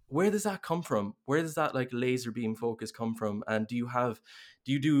where does that come from? Where does that like laser beam focus come from? And do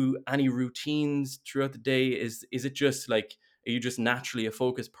you do any routines throughout the day? Is it just like, are you just naturally a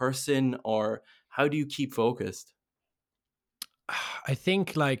focused person, or how do you keep focused? I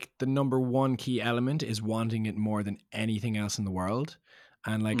think like the number one key element is wanting it more than anything else in the world.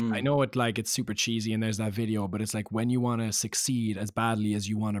 And like I Mm. know it's super cheesy and there's that video, but it's like when you want to succeed as badly as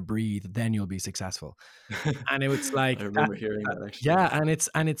you want to breathe, then you'll be successful. And it's I like that, remember hearing that actually. yeah,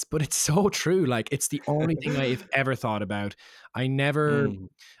 and it's but it's so true. Like it's the only thing I've ever thought about. I never Mm.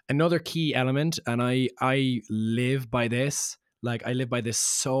 Another key element, and I live by this. Like I live by this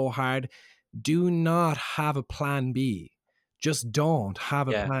so hard. Do not have a plan B. Just don't have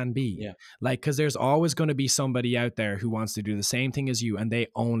a Yeah. plan B. Yeah. Like, because there's always going to be somebody out there who wants to do the same thing as you, and they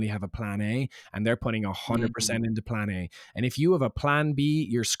only have a plan A, and they're putting Mhm. 100% into plan A. And if you have a plan B,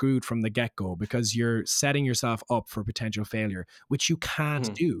 you're screwed from the get go because you're setting yourself up for potential failure, which you can't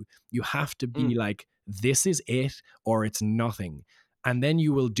Mhm. do. You have to be Mm. like, this is it or it's nothing. And then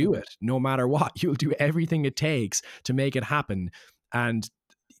you will do Mhm. it no matter what. You'll do everything it takes to make it happen. And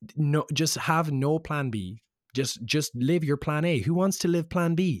no, just have no plan B. Just live your plan A. Who wants to live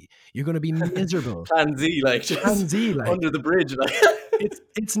plan B? You're going to be miserable. Plan Z, like, Plan just Z, like under the bridge, like.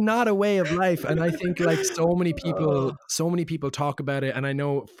 it's not a way of life. And I think like Oh. so many people talk about it. And I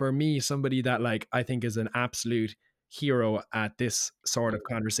know for me, somebody that like I think is an absolute hero at this sort of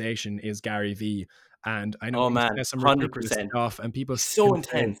conversation is Gary V. And I know Oh, he man, says some ridiculous 100%. stuff, and people He's see so him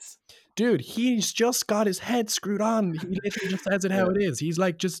say, intense. dude, he's just got his head screwed on. He literally just says it how Yeah. it is. He's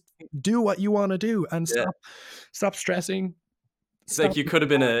like, just do what you want to do and Yeah. stop stressing. He's like, Stop. you could have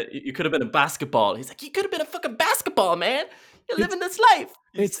been a basketball." He's like, "You could have been a fucking basketball, man. You're It's living this life."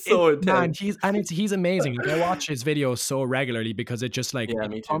 He's it's so man, intense. he's amazing. Like I watch his videos so regularly because it just like Yeah, it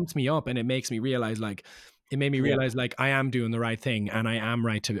me too. pumps me up and it makes me realize like it made me Yeah. realize like I am doing the right thing and I am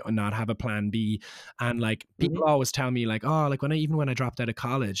right to not have a plan B. And like people Mhm. always tell me like, oh, like when I dropped out of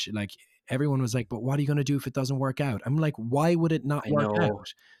college, like everyone was like, but what are you going to do if it doesn't work out? I'm like, why would it not I work out? know.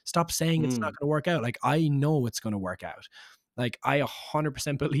 Stop saying it's not Mm. going to work out. Like I know it's going to work out. Like I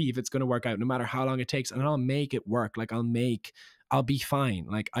 100% believe it's going to work out no matter how long it takes, and I'll make it work. Like I'll be fine.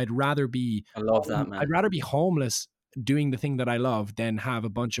 Like I love that, I'd man. rather be homeless doing the thing that I love than have a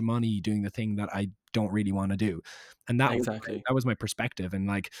bunch of money doing the thing that I don't really want to do. And Exactly. that was my perspective. And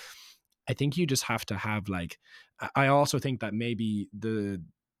like I think you just have to have like I also think that maybe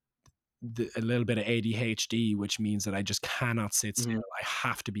a little bit of ADHD, which means that I just cannot sit still. Mhm. I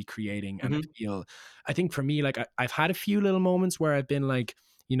have to be creating. And Mhm. I think for me, like I've had a few little moments where I've been like,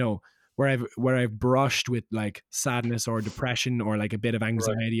 you know, where I've brushed with like sadness or depression or like a bit of Right.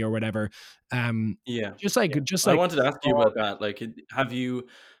 anxiety or whatever. Um, Yeah. Yeah. just I like wanted to ask you small. about that. Like, have you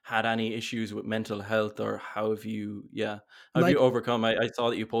had any issues with mental health, or how have you, yeah, how have Like you overcome? I saw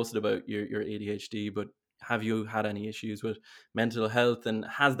that you posted about your ADHD, but have you had any issues with mental health, and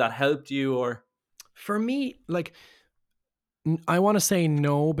has that helped you, or? for me, like I want to say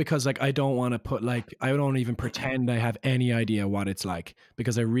no because like I don't want to put like I don't even pretend I have any idea what it's like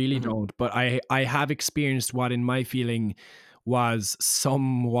because I really Mhm. don't. But I have experienced what in my feeling was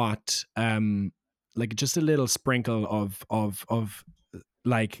somewhat like just a little sprinkle of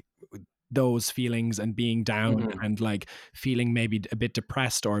like those feelings and being down Mhm. and like feeling maybe a bit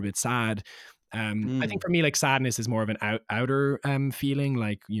depressed or a bit sad. I think Mm. for me, like sadness is more of an outer feeling,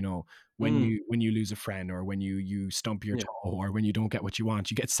 like Mm. when you lose a friend or when you stump your Yeah. toe or when you don't get what you want,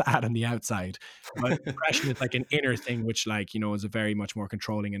 you get sad on the outside. But depression is like an inner thing, which like is a very much more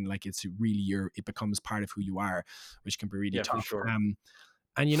controlling and like it's really it becomes part of who you are, which can be really Yeah, for tough. sure.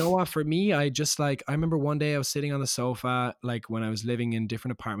 And you know what? For me, I just like, I remember one day I was sitting on the sofa, like when I was living in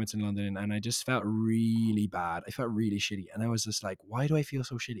different apartments in London, and I just felt really bad. I felt really shitty. And I was just like, why do I feel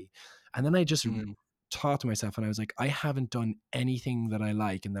so shitty? And then I just Mm, thought to myself, and I was like, I haven't done anything that I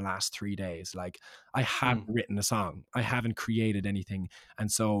like in the last 3 days. Like, I haven't mm, written a song, I haven't created anything.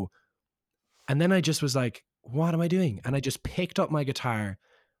 And so, and then I just was like, what am I doing? And I just picked up my guitar,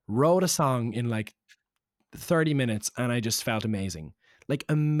 wrote a song in like 30 minutes, and I just felt amazing. Like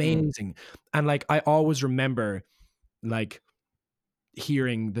mm, amazing. And like I always remember like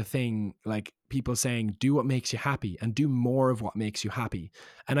hearing the thing, like people saying, do what makes you happy and do more of what makes you happy.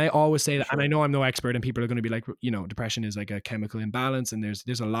 And I always say for that, and I sure. know I'm no expert, and people are going to be like, you know, depression is like a chemical imbalance, and there's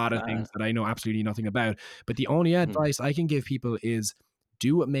a lot of Uh, things that I know absolutely nothing about. But the only mm, advice I can give people is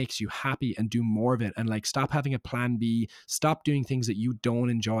do what makes you happy and do more of it, and like stop having a plan B, stop doing things that you don't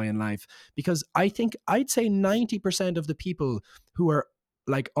enjoy in life. Because I think I'd say 90% of the people who are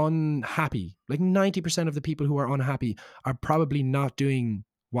like unhappy, like 90% of the people who are unhappy are probably not doing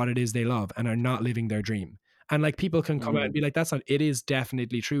what it is they love and are not living their dream. And like people can come out and mm. be like, that's not, it is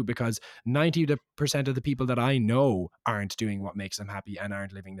definitely true, because 90% of the people that I know aren't doing what makes them happy and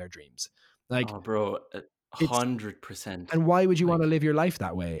aren't living their dreams. Like Oh, bro, it's, 100%. and why would you want to Like, live your life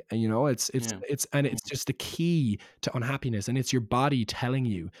that way? And you know, yeah. and Mm, it's just the key to unhappiness. And it's your body telling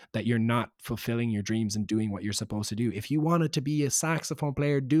you that you're not fulfilling your dreams and doing what you're supposed to do. If you wanted to be a saxophone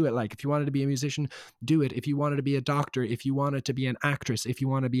player, do it. Like if you wanted to be a musician, do it. If you wanted to be a doctor, if you wanted to be an actress, if you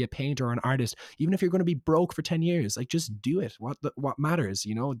want to be a painter or an artist, even if you're going to be broke for 10 years, like just do it. What matters,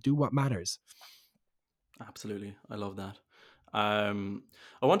 you know, do what matters. absolutely. I love that. Um,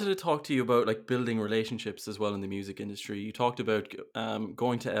 I wanted to talk to you about like building relationships as well in the music industry. You talked about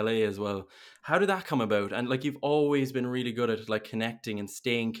going to LA as well. How did that come about? And like you've always been really good at like connecting and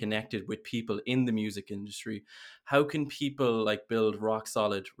staying connected with people in the music industry. How can people like build rock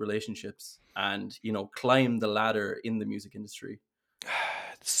solid relationships and, you know, climb the ladder in the music industry?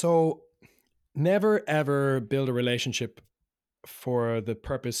 So never ever build a relationship for the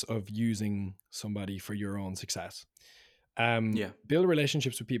purpose of using somebody for your own success. Yeah, Build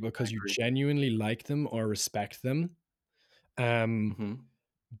relationships with people I because you agree. genuinely like them or respect them. Um, Hmm.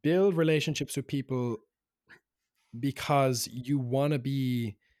 Build relationships with people because you want to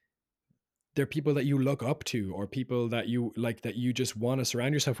be, they're people that you look up to, or people that you like, that you just want to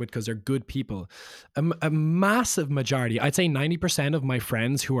surround yourself with because they're good people. A massive majority, I'd say 90% of my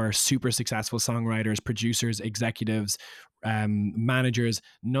friends who are super successful songwriters, producers, executives, managers,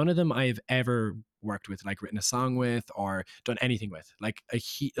 none of them I've ever worked with, like written a song with or done anything with. Like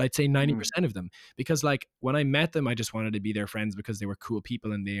I'd say Mm, 90% of them, because like when I met them, I just wanted to be their friends because they were cool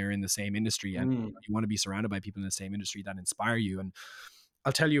people and they're in the same industry, and mm, you want to be surrounded by people in the same industry that inspire you. And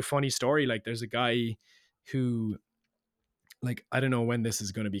I'll tell you a funny story. Like there's a guy who, like, I don't know when this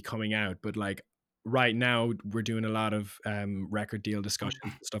is going to be coming out, but like right now we're doing a lot of record deal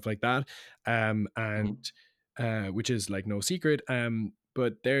discussions and stuff like that. And mhm, which is like no secret.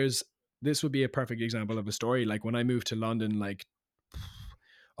 But this would be a perfect example of a story. Like when I moved to London, like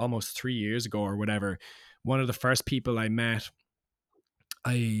almost 3 years ago or whatever, one of the first people I met,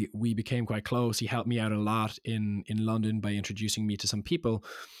 we became quite close. He helped me out a lot in London by introducing me to some people.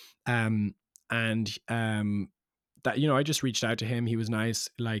 Um, and that, you know, I just reached out to him. He was nice.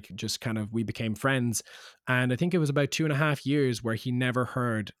 Like just kind of, we became friends. And I think it was about 2.5 years where he never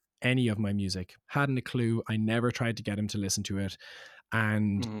heard any of my music, hadn't a clue. I never tried to get him to listen to it.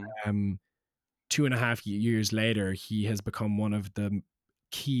 And mhm, um, 2.5 years later, he has become one of the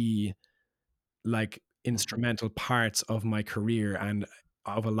key, like mhm, instrumental parts of my career and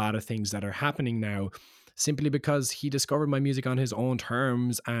of a lot of things that are happening now, simply because he discovered my music on his own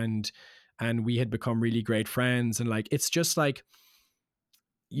terms, and we had become really great friends. And like it's just like,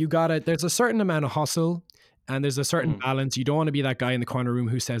 you gotta, there's a certain amount of hustle and there's a certain mhm, balance. You don't want to be that guy in the corner room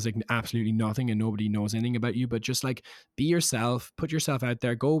who says like absolutely nothing and nobody knows anything about you, but just like be yourself, put yourself out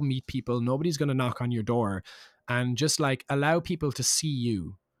there, go meet people. Nobody's going to knock on your door, and just like allow people to see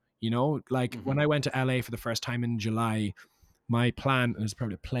you. You know, like when mhm. I went to LA for the first time in July, my plan, and there's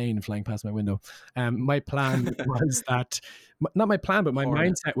probably a plane flying past my window. My plan was that, not my plan, but my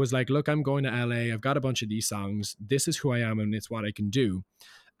Hornet. mindset was like, look, I'm going to LA. I've got a bunch of these songs. This is who I am, and it's what I can do.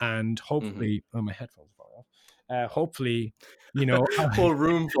 And Mhm. hopefully, oh, my headphones fall off. Hopefully, you know, Whole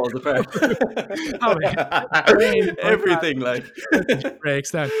room falls apart. oh, plane going past, Everything like it just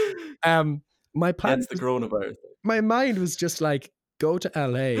breaks down. Um, my plan gets the was, coronavirus. my mind was just like, go to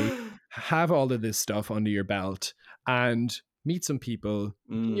LA, have all of this stuff under your belt, and meet some people,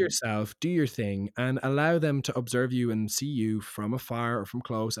 be Mm, yourself, do your thing, and allow them to observe you and see you from afar or from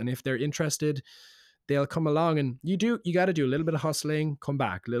close. And if they're interested, they'll come along, and you got to do a little bit of hustling, come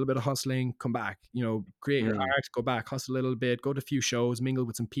back, a little bit of hustling, come back, create your art, go back, hustle a little bit, go to a few shows, mingle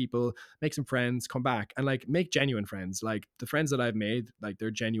with some people, make some friends, come back, and like make genuine friends. Like the friends that I've made, like they're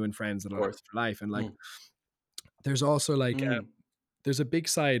genuine friends that Of I'll have course. for life. And like there's also like there's a big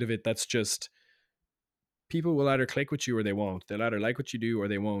side of it that's just people will either click with you or they won't. They'll either like what you do or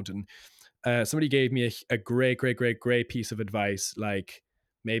they won't. And somebody gave me a great piece of advice, like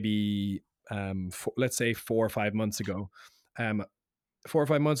maybe let's say 4 or 5 months ago. 4 or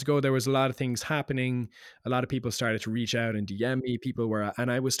 5 months ago, there was a lot of things happening. A lot of people started to reach out and DM me.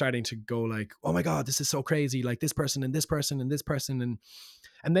 And I was starting to go like, oh my God, this is so crazy. Like this person and this person and this person.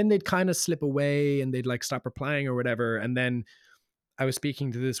 And then they'd kind of slip away and they'd like stop replying or whatever. And then I was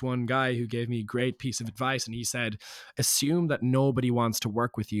speaking to this one guy who gave me a great piece of advice, and he said, assume that nobody wants to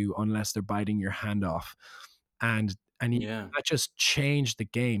work with you unless they're biting your hand off. That just changed the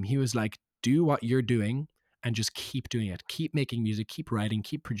game. He was like, do what you're doing and just keep doing it. Keep making music, keep writing,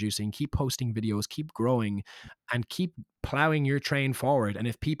 keep producing, keep posting videos, keep growing, and keep plowing your train forward. And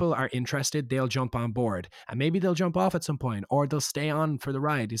if people are interested, they'll jump on board, and maybe they'll jump off at some point, or they'll stay on for the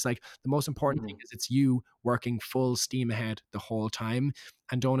ride. It's like the most important thing is it's you working full steam ahead the whole time,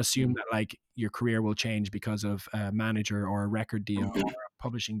 and don't assume that like your career will change because of a manager or a record deal or a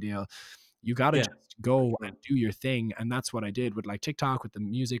publishing deal. You got to just go and do your thing. And that's what I did with like TikTok, with the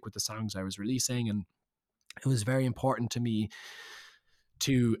music, with the songs I was releasing. And it was very important to me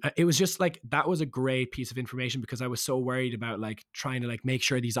it was just like, that was a great piece of information, because I was so worried about like trying to like make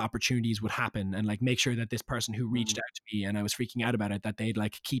sure these opportunities would happen and like make sure that this person who reached out to me, and I was freaking out about it, that they'd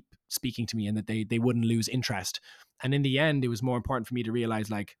like keep speaking to me and that they wouldn't lose interest. And in the end, it was more important for me to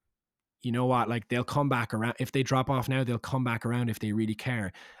realize like, you know what, like they'll come back around. If they drop off now, they'll come back around if they really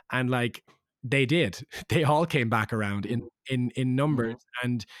care. And like they did. They all came back around in numbers.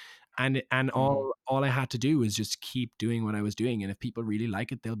 And all I had to do was just keep doing what I was doing. And if people really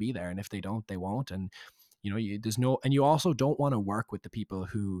like it, they'll be there. And if they don't, they won't. And you also don't want to work with the people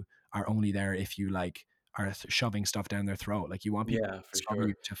who are only there if you like are shoving stuff down their throat. Like you want people to For discover you,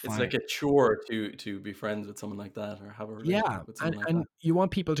 sure. to It's find. like a chore to be friends with someone like that, or have a Yeah. relationship with And someone like and that. you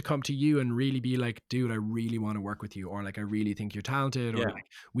want people to come to you and really be like, dude, I really want to work with you, or like I really think you're talented, or Yeah. like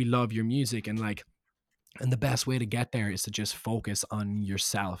we love your music. And the best way to get there is to just focus on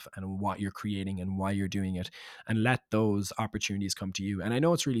yourself and what you're creating and why you're doing it, and let those opportunities come to you. And I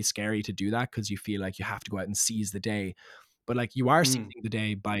know it's really scary to do that because you feel like you have to go out and seize the day, but like you are seizing the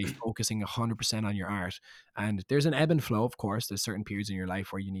day by focusing 100% on your art. And there's an ebb and flow, of course. There's certain periods in your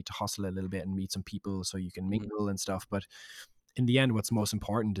life where you need to hustle a little bit and meet some people so you can mingle and stuff. But in the end, what's most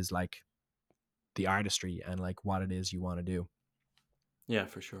important is like the artistry and like what it is you want to do. Yeah,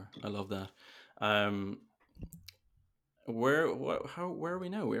 for sure. I love that. Um, where are we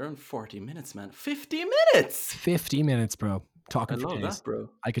now? We're on 40 minutes, man. 50 minutes. 50 minutes, bro. I Talking for love days. that, bro.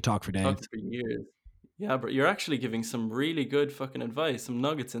 I could talk for days. Talking for years. Yeah, but you're actually giving some really good fucking advice, some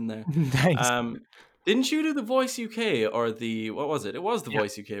nuggets in there. Thanks. Didn't you do the Voice UK or what was it? It was the Yeah.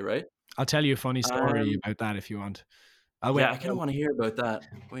 Voice UK, right? I'll tell you a funny story about that if you want. I went. Yeah, I kind of want to hear about that.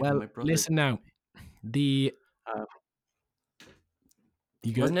 Wait, Well, my brother. listen now. The Uh,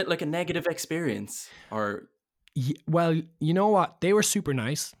 you good? wasn't it like a negative experience or? Well, you know what? They were super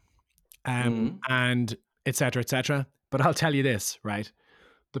nice, and etc. etc. But I'll tell you this, right?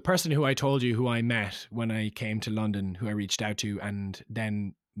 The person who I told you who I met when I came to London, who I reached out to, and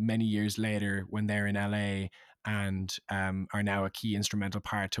then many years later when they're in LA and are now a key instrumental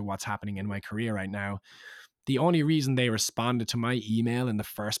part to what's happening in my career right now. The only reason they responded to my email in the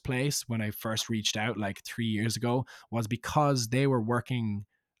first place when I first reached out like 3 years ago was because they were working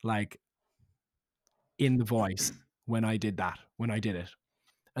like in The Voice when I did it.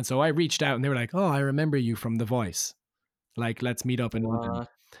 And so I reached out and they were like, "Oh, I remember you from The Voice. Like, let's meet up in London."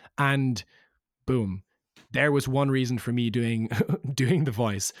 And boom, there was one reason for me doing The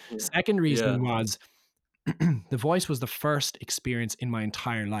Voice. Second reason was The Voice was the first experience in my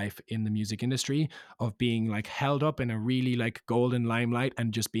entire life in the music industry of being like held up in a really like golden limelight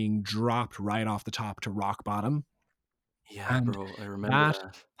and just being dropped right off the top to rock bottom. Yeah, And bro, I remember that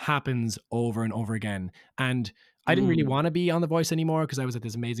that. happens over and over again. And I didn't really want to be on The Voice anymore because I was at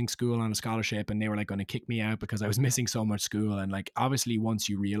this amazing school on a scholarship and they were like going to kick me out because I was missing so much school. And like, obviously once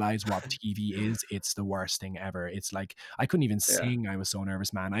you realize what TV is, it's the worst thing ever. It's like, I couldn't even sing. I was so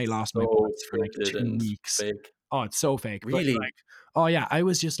nervous, man. I lost my So voice for like scripted 2 and weeks. fake. Oh, it's so fake. But Really? like, oh yeah, I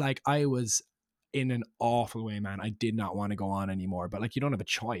was just like, I was in an awful way, man. I did not want to go on anymore. But like, you don't have a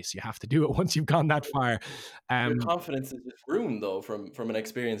choice. You have to do it once you've gone that far. Your confidence is just ruined though from an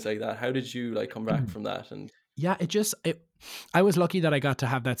experience like that. How did you like come back from that? And Yeah, I was lucky that I got to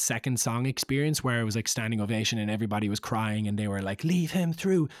have that second song experience where it was like standing ovation and everybody was crying and they were like, leave him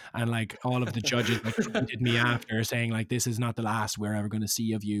through. And like all of the judges like tweeted me after saying like, this is not the last we're ever going to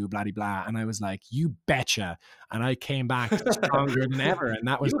see of you, blah, blah, blah. And I was like, you betcha. And I came back stronger than ever. And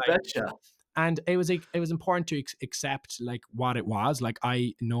that was You like, betcha. and it was important to accept like what it was. Like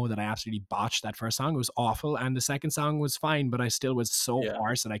I know that I absolutely botched that first song. It was awful. And the second song was fine, but I still was so Yeah.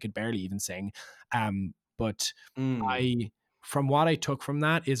 hoarse that I could barely even sing. But Mm. from what I took from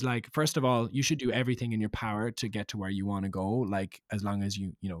that is like, first of all, you should do everything in your power to get to where you want to go. Like as long as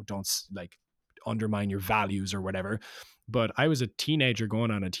you know, don't like undermine your values or whatever. But I was a teenager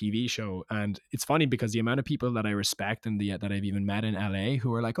going on a TV show, and it's funny because the amount of people that I respect and that I've even met in LA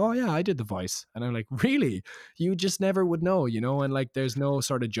who are like, "Oh yeah, I did the voice," and I'm like, "Really? You just never would know, you know?" And like, there's no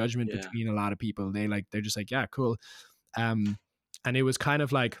sort of judgment Yeah. between a lot of people. They're just like, "Yeah, cool." Um, and it was kind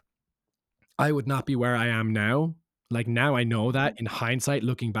of like I would not be where I am now. Like now I know that in hindsight,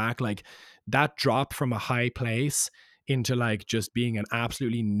 looking back, like that drop from a high place into like just being an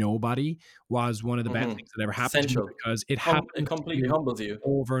absolutely nobody was one of the best Mm-hmm. things that ever happened to me Essential. because it It happens to completely you humbles you.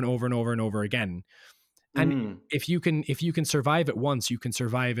 over and over and over and over again. And Mm. if you can survive it once, you can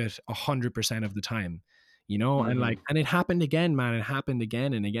survive it 100% of the time, you know? And like, Mm-hmm. and it happened again, man. It happened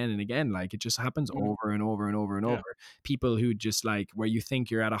again and again and again. Like it just happens Mm. over and over and over and Yeah. over. People who just like where you think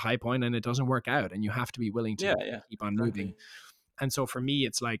you're at a high point and it doesn't work out, and you have to be willing to Yeah. Yeah. keep on moving. Exactly. And so for me,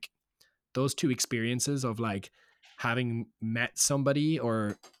 it's like those two experiences of like having met somebody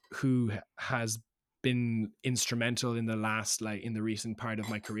or who has been instrumental in the last like in the recent part of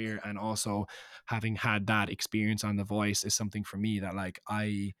my career, and also having had that experience on The Voice is something for me that like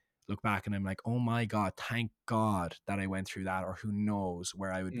I look back and I'm like, oh my god, thank god that I went through that, or who knows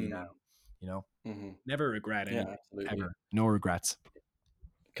where I would be now, Mm. you know. Mm-hmm. Never regret Yeah. anything, Absolutely. ever, no regrets.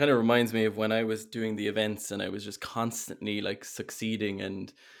 Kind of reminds me of when I was doing the events and I was just constantly like succeeding,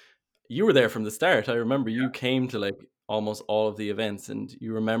 and you were there from the start. I remember you came to like almost all of the events, and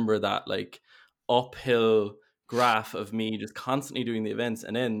you remember that like uphill graph of me just constantly doing the events.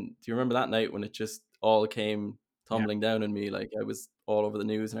 And then do you remember that night when it just all came Yeah, tumbling down on me? Like I was all over the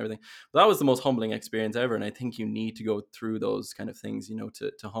news and everything. But that was the most humbling experience ever. And I think you need to go through those kind of things, you know,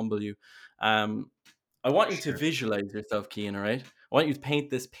 to humble you. Um, I for want you to sure. visualize yourself, Cian, all right? I want you to paint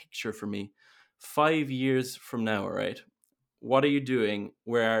this picture for me. 5 years from now, all right? What are you doing?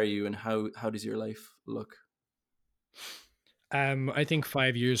 Where are you? And how does your life look? I think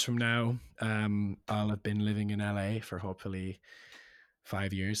 5 years from now, I'll have been living in LA for hopefully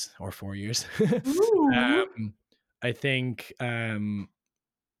 5 years or 4 years. Ooh. I think, you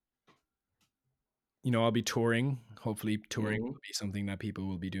know, I'll be touring. Hopefully, touring Mhm. will be something that people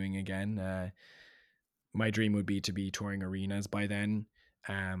will be doing again. My dream would be to be touring arenas by then,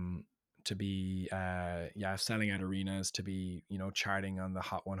 um, to be, yeah, selling out arenas, to be, you know, charting on the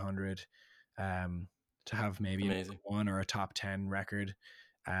Hot 100, um, to have maybe a Amazing. #1 or a top 10 record.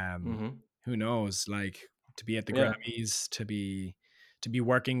 Um, Mhm. who knows? Like to be at the Yeah. Grammys, to be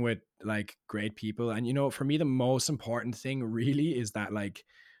working with like great people. And you know, for me, the most important thing really is that like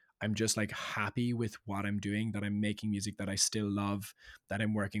I'm just like happy with what I'm doing, that I'm making music that I still love, that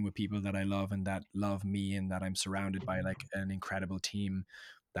I'm working with people that I love and that love me, and that I'm surrounded by like an incredible team,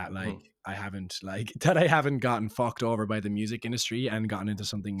 that like Mhm. I haven't like that I haven't gotten fucked over by the music industry and gotten into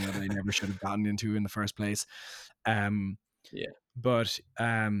something that I never should have gotten into in the first place. Um Yeah. but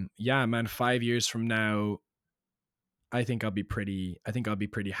yeah, man, 5 years from now, I think I'll be pretty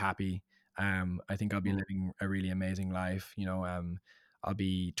happy. I think I'll be Mhm. living a really amazing life. You know, I'll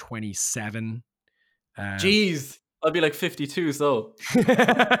be 27. Um, Jeez, I'd be like 52, so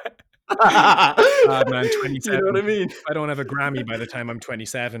man, you know 27. what I mean? If I don't have a Grammy by the time I'm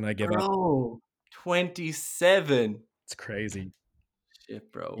 27, I give up. Bro, 27. It's crazy.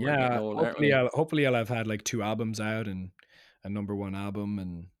 Shit, bro, we're getting Yeah, old, aren't we? hopefully I'll have had like two albums out and a #1 album,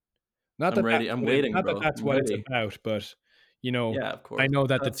 and not I'm that ready. I'm waiting, bro. that's I'm what it's ready. about, but you know, Yeah, of I course. know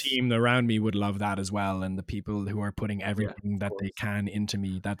that the That's team around me would love that as well, and the people who are putting yeah, of everything that they course. can into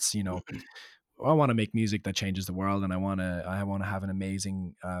me. That's, you know, I want to make music that changes the world, and I want to have an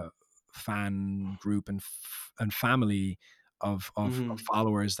amazing fan group and family of Mhm.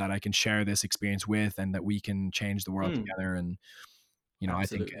 followers that I can share this experience with, and that we can change the world Mm, together. And you know,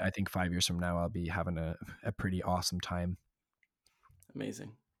 absolutely. I think 5 years from now I'll be having a pretty awesome time.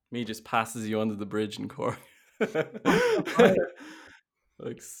 Amazing. Me just passes you under the bridge in Cork. Oh, that's right.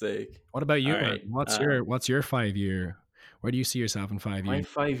 Fuck's sake. What about you, All man? right. What's your 5 year? Where do you see yourself in 5 years? My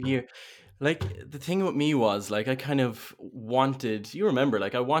 5 year, like the thing with me was like I kind of wanted. You remember,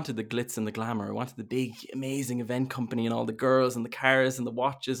 like I wanted the glitz and the glamour. I wanted the big, amazing event company and all the girls and the cars and the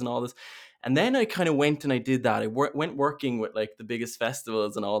watches and all this. And then I kind of went and I did that. I went working with like the biggest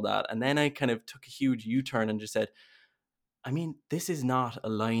festivals and all that. And then I kind of took a huge U-turn and just said, I mean, this is not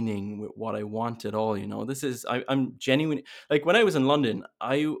aligning with what I want at all. You know, this is, I'm genuine. Like when I was in London,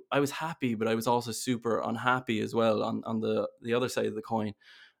 I was happy, but I was also super unhappy as well on the other side of the coin.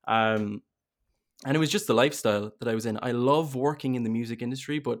 Um, and it was just the lifestyle that I was in. I love working in the music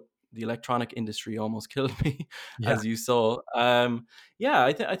industry, but the electronic industry almost killed me, Yeah. as you saw. Yeah,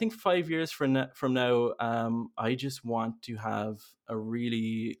 I think 5 years from now, I just want to have a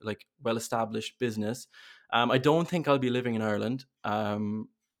really like well established business. I don't think I'll be living in Ireland.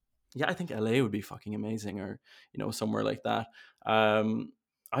 Yeah, I think LA would be fucking amazing, or somewhere like that. Um,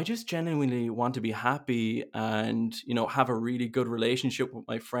 I just genuinely want to be happy and have a really good relationship with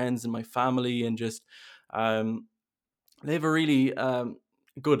my friends and my family, and just um, live a really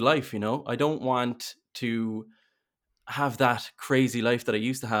good life. I don't want to have that crazy life that I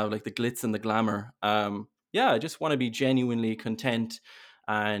used to have, like the glitz and the glamour. Yeah, I just want to be genuinely content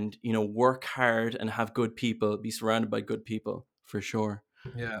and work hard and have good people, be surrounded by good people for sure.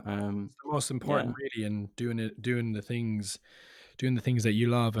 Yeah. Um, It's the most yeah, important really in doing the things that you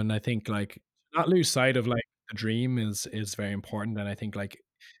love. And I think like not lose sight of like the dream is very important. And I think like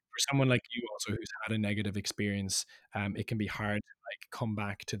for someone like you also who's had a negative experience, it can be hard to like come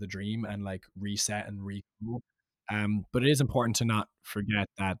back to the dream and like reset and rego. But it is important to not forget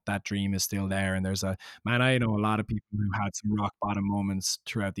that that dream is still there. And there's a man, I know a lot of people who had some rock bottom moments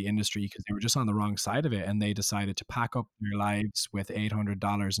throughout the industry because they were just on the wrong side of it, and they decided to pack up their lives with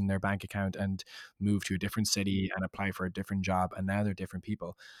 $800 in their bank account and move to a different city and apply for a different job. And now they're different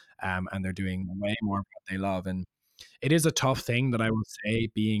people, and they're doing way more of what they love. And it is a tough thing that I will say,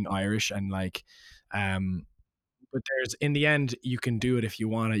 being Irish, and like, um, but there's in the end, you can do it if you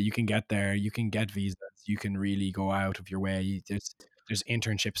want it. You can get there. You can get visas. You can really go out of your way. There's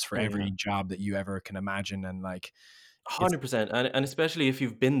internships for oh yeah. every job that you ever can imagine, and like it's 100%, and especially if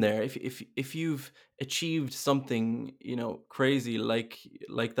you've been there, if you've achieved something crazy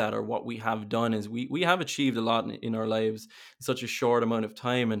like that, or what we have done is we have achieved a lot in our lives in such a short amount of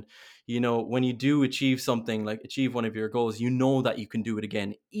time. And when you do achieve something, like achieve one of your goals, that you can do it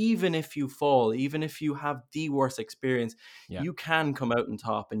again, even if you fall, even if you have the worst experience, yeah, you can come out on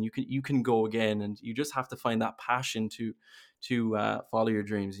top, and you can go again. And you just have to find that passion to follow your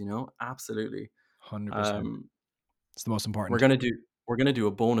dreams. Absolutely. 100%. um It's the most we're important. gonna do we're gonna do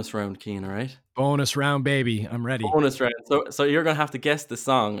a bonus round, Keen. All right, Bonus round, baby. I'm ready. bonus round. So you're gonna have to guess the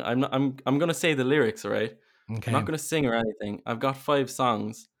song. I'm gonna say the lyrics. All right, I'm Okay. not gonna sing or anything. I've got 5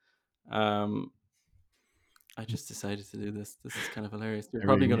 songs. Um, I just decided to do this. This is kind of hilarious. You're Are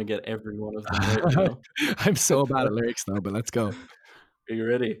probably we- gonna get every one of them right. You know. I'm so bad at lyrics though, but let's go. Are you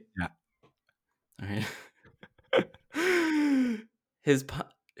ready? Yeah. All right.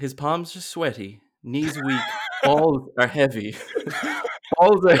 His palms are sweaty, knees weak, balls are heavy.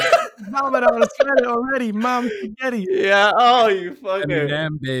 Balls are. Mom, I want to sweat it already. Mom, spaghetti. Yeah. Oh, you fucker. Eminem,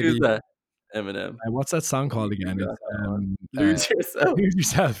 Who's baby. that? Eminem. What's that song called You again? got It's that one. Lose yourself. Lose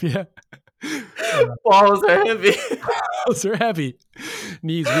Yourself. Yeah. Balls are heavy. Balls are heavy.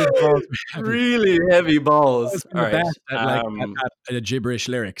 Knees weak, balls are heavy. Really heavy balls. Always been All the right. best at like at gibberish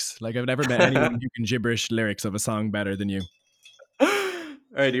lyrics. Like I've never met anyone who can gibberish lyrics of a song better than you. All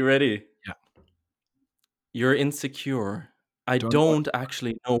right, you ready? Yeah. You're insecure. I Don't know don't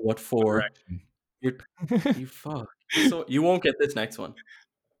actually know what what for. You're direction. you fuck. So you won't get this next one.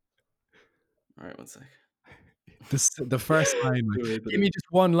 All right, one sec. The first line. Like, Wait, give me just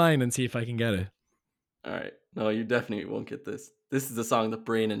one line and see if I can get it. all right. No, you definitely won't get this. This is the song that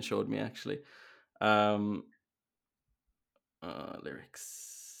Brandon showed me actually. Um lyrics.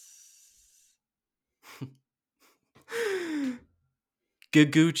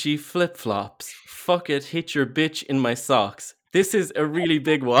 Gucci flip flops. Fuck it, hit your bitch in my socks. This is a really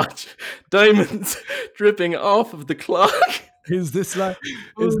big watch. Diamonds dripping off of the clock. Is this like is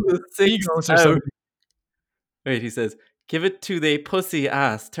Pull this the six Migos or out. something? Wait, he says, give it to they pussy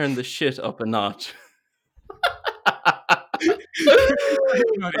ass, turn the shit up a notch.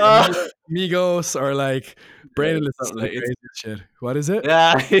 Like Migos or like Yeah, Brandon listens something to the like it's craziest shit. What is it?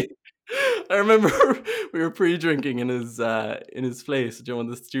 yeah. I remember we were pre-drinking in his place during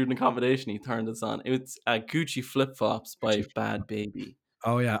the student accommodation. He turned us on. It's Gucci flip flops by Gucci. Bad Baby.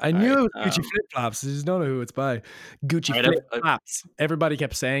 Oh yeah, I All knew right, it was Gucci flip flops. I just don't know who it's by. Gucci all right. flip flops. Everybody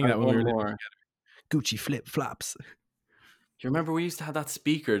kept saying I've that when we one were living more. together. Gucci flip flops. Do you remember we used to have that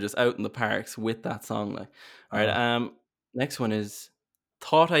speaker just out in the parks with that song? Like, all right. Oh. Next one is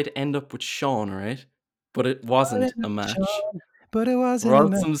thought I'd end up with Sean, right? But it wasn't a match. But it wasn't Wrote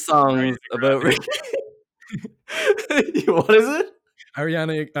enough. some songs about. What is it?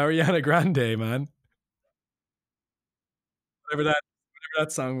 Ariana Grande, man. Whatever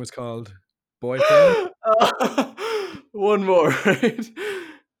that song was called. Boyfriend? One more, right?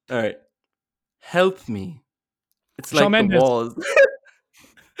 All right. Help me. It's Shawn like the Mendes. walls.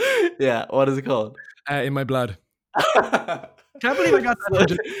 Yeah, what is it called? In My Blood. Can't believe I got that from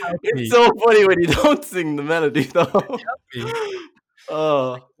just Help It's Me. so funny when you don't sing the melody, though. Help Me.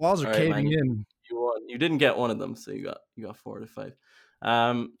 Oh, Walls are all right, caving man. in. You won. You didn't get one of them, so you got 4 to 5.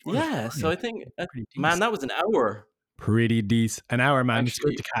 Yeah. So I think, Pretty man, decent. that was an hour. Pretty decent. An hour, man. It's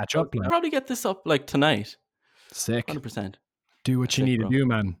good Actually, to catch I'll up, like. probably get this up like tonight. Sick. 100%. Do what you Sick, need to bro. do,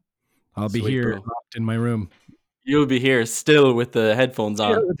 man. I'll be Sweet, here bro. locked in my room. You'll be here still with the headphones Yeah,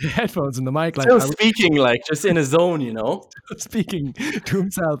 on. with the headphones and the mic, like Still speaking, like just in a zone, you know. speaking to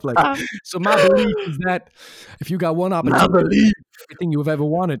himself, like. So my belief is that if you got one My opportunity, belief. everything you've ever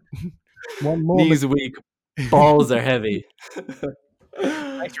wanted, one moment. Knees weak, balls are heavy.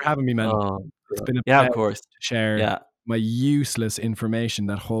 Thanks for having me, man. Oh, It's been a yeah, of pleasure course. to share Yeah. my useless information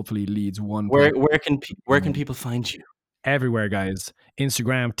that hopefully leads one Where person can people find you? everywhere, guys.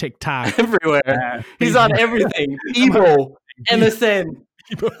 Instagram, TikTok, Everywhere. He's on Facebook. everything. I'm on Evo, everything. MSN.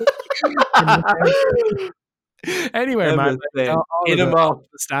 Anywhere, man. Like, MSN. all Hit of him up.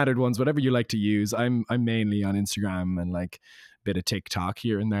 the standard ones, whatever you like to use. I'm mainly on Instagram and like a bit of TikTok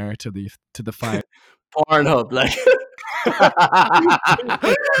here and there to the fire. Pornhub, like.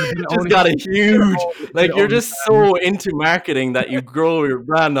 Just got a huge, like, you're just so into marketing that you grow your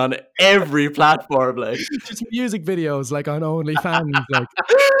brand on every platform, like. Just music videos, like on OnlyFans, like.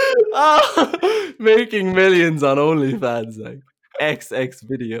 Making millions on OnlyFans, like XX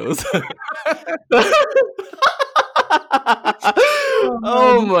videos.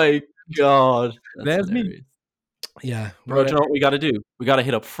 Oh my god, that's There's me. hilarious. Yeah, Bro, do you know what we gotta do? We gotta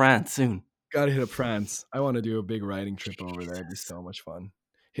hit up France soon. Gotta hit up France. I want to do a big riding trip over there. It'd be so much fun.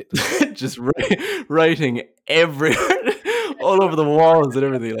 Just writing everywhere, all over the walls and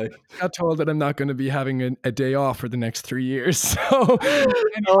everything. Like, got told that I'm not going to be having a day off for the next 3 years. So,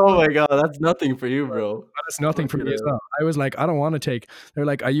 oh my god, that's nothing for you, bro. That's nothing for me as well. I was like, I don't want to take. They're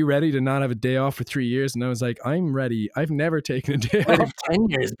like, are you ready to not have a day off for 3 years? And I was like, I'm ready. I've never taken a day off. 10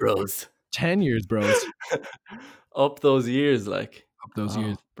 years, bros. 10 years, bros. Up those years, like. Up those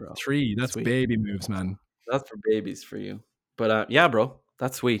years, bro. 3. That's Sweet. baby moves, man. That's for babies for you. But yeah, bro,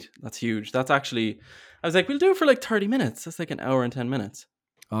 that's sweet. That's huge. That's actually, I was like, we'll do it for like 30 minutes. That's like an hour and 10 minutes.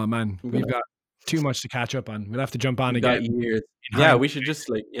 Oh man, we've got too much to catch up on. We'll have to jump on again. Got years. Yeah, we should just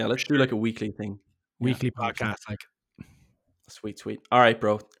like, let's do like a weekly thing. Weekly podcast, like. Sweet. All right,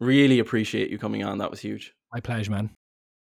 bro. Really appreciate you coming on. That was huge. My pleasure, man.